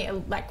taken me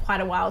like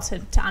quite a while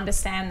to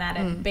understand that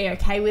and be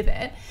okay with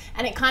it.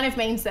 And it kind of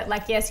means that,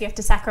 like, yes, you have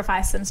to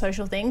sacrifice some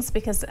social things,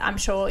 because I'm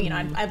sure, you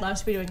know, I'd love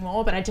to be doing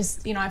more, but I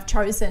just, you know, I've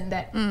chosen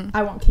that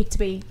I want Kik to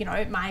be, you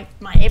know, my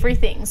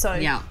everything. So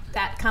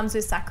that comes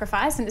with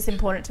sacrifice, and it's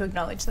important to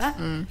acknowledge that.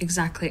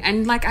 Exactly.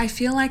 And, like, I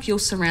feel like you'll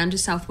surround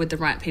yourself with the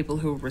right people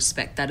who will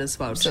respect that as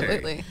well, too.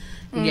 Absolutely.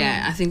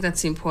 Yeah, I think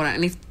that's important.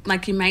 And if,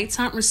 like, your mates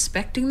aren't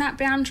respecting that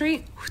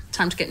boundary,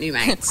 time to get new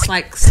mates.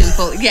 Like,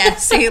 simple. Yeah,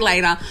 see you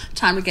later.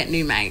 Time to get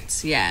new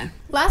mates. Yeah.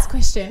 Last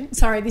question.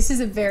 Sorry, this is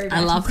a very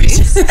I love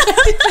question. this.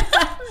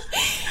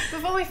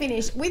 Before we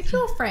finish, with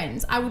your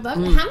friends, I would love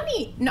how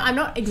many, no, I'm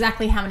not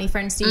exactly how many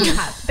friends do you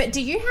have, but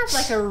do you have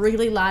like a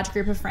really large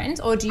group of friends,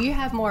 or do you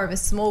have more of a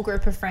small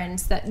group of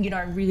friends that you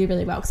know really,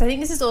 really well? Because I think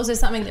this is also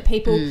something that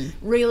people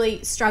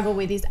really struggle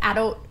with, is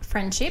adult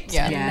friendships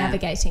and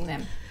navigating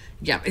them.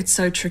 Yeah, it's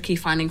so tricky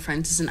finding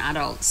friends as an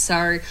adult.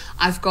 So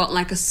I've got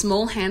like a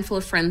small handful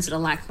of friends that are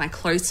like my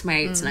close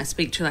mates and I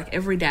speak to like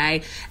every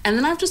day. And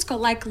then I've just got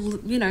like,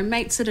 you know,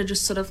 mates that are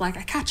just sort of like,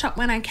 I catch up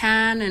when I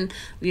can, and,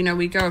 you know,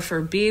 we go for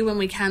a beer when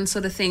we can,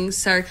 sort of thing.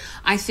 So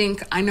I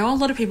think, I know a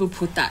lot of people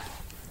put that,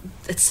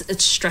 it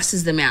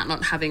stresses them out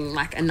not having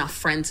like enough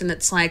friends. And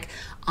it's like,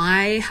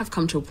 I have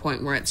come to a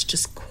point where it's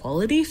just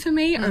quality for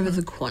me over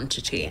the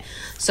quantity. Yeah.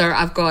 So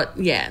I've got,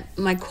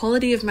 my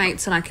quality of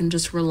mates that I can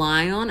just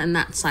rely on, and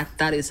that's like,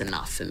 that is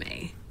enough for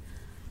me.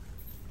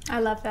 I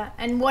love that.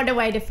 And what a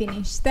way to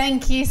finish.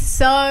 Thank you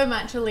so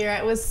much, Allira.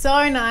 It was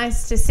so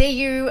nice to see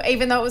you,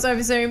 even though it was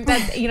over Zoom.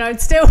 That, you know,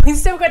 we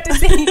still got to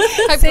see you,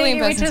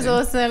 which was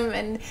awesome.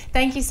 And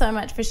thank you so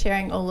much for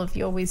sharing all of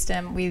your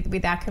wisdom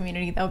with our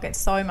community. They'll get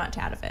so much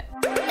out of it.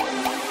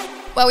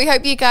 Well, we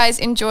hope you guys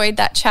enjoyed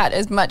that chat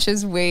as much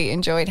as we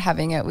enjoyed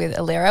having it with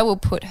Allira. We'll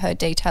put her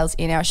details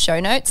in our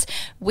show notes.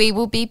 We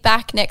will be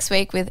back next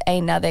week with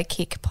another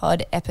Kik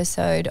Pod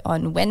episode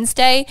on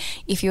Wednesday.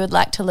 If you would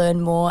like to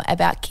learn more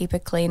about Keep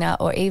It Cleaner,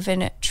 or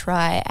even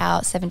try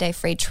our 7-day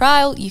free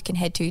trial, you can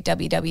head to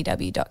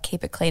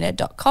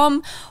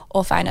www.keepitcleaner.com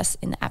or find us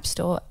in the App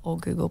Store or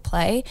Google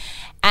Play.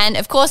 And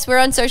of course, we're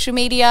on social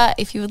media.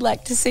 If you would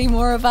like to see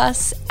more of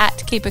us,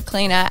 at Keep It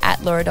Cleaner,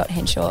 at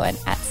Laura.Henshaw, and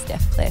at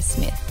Steph Claire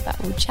Smith. But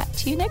we'll chat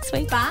to you next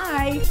week.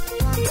 Bye.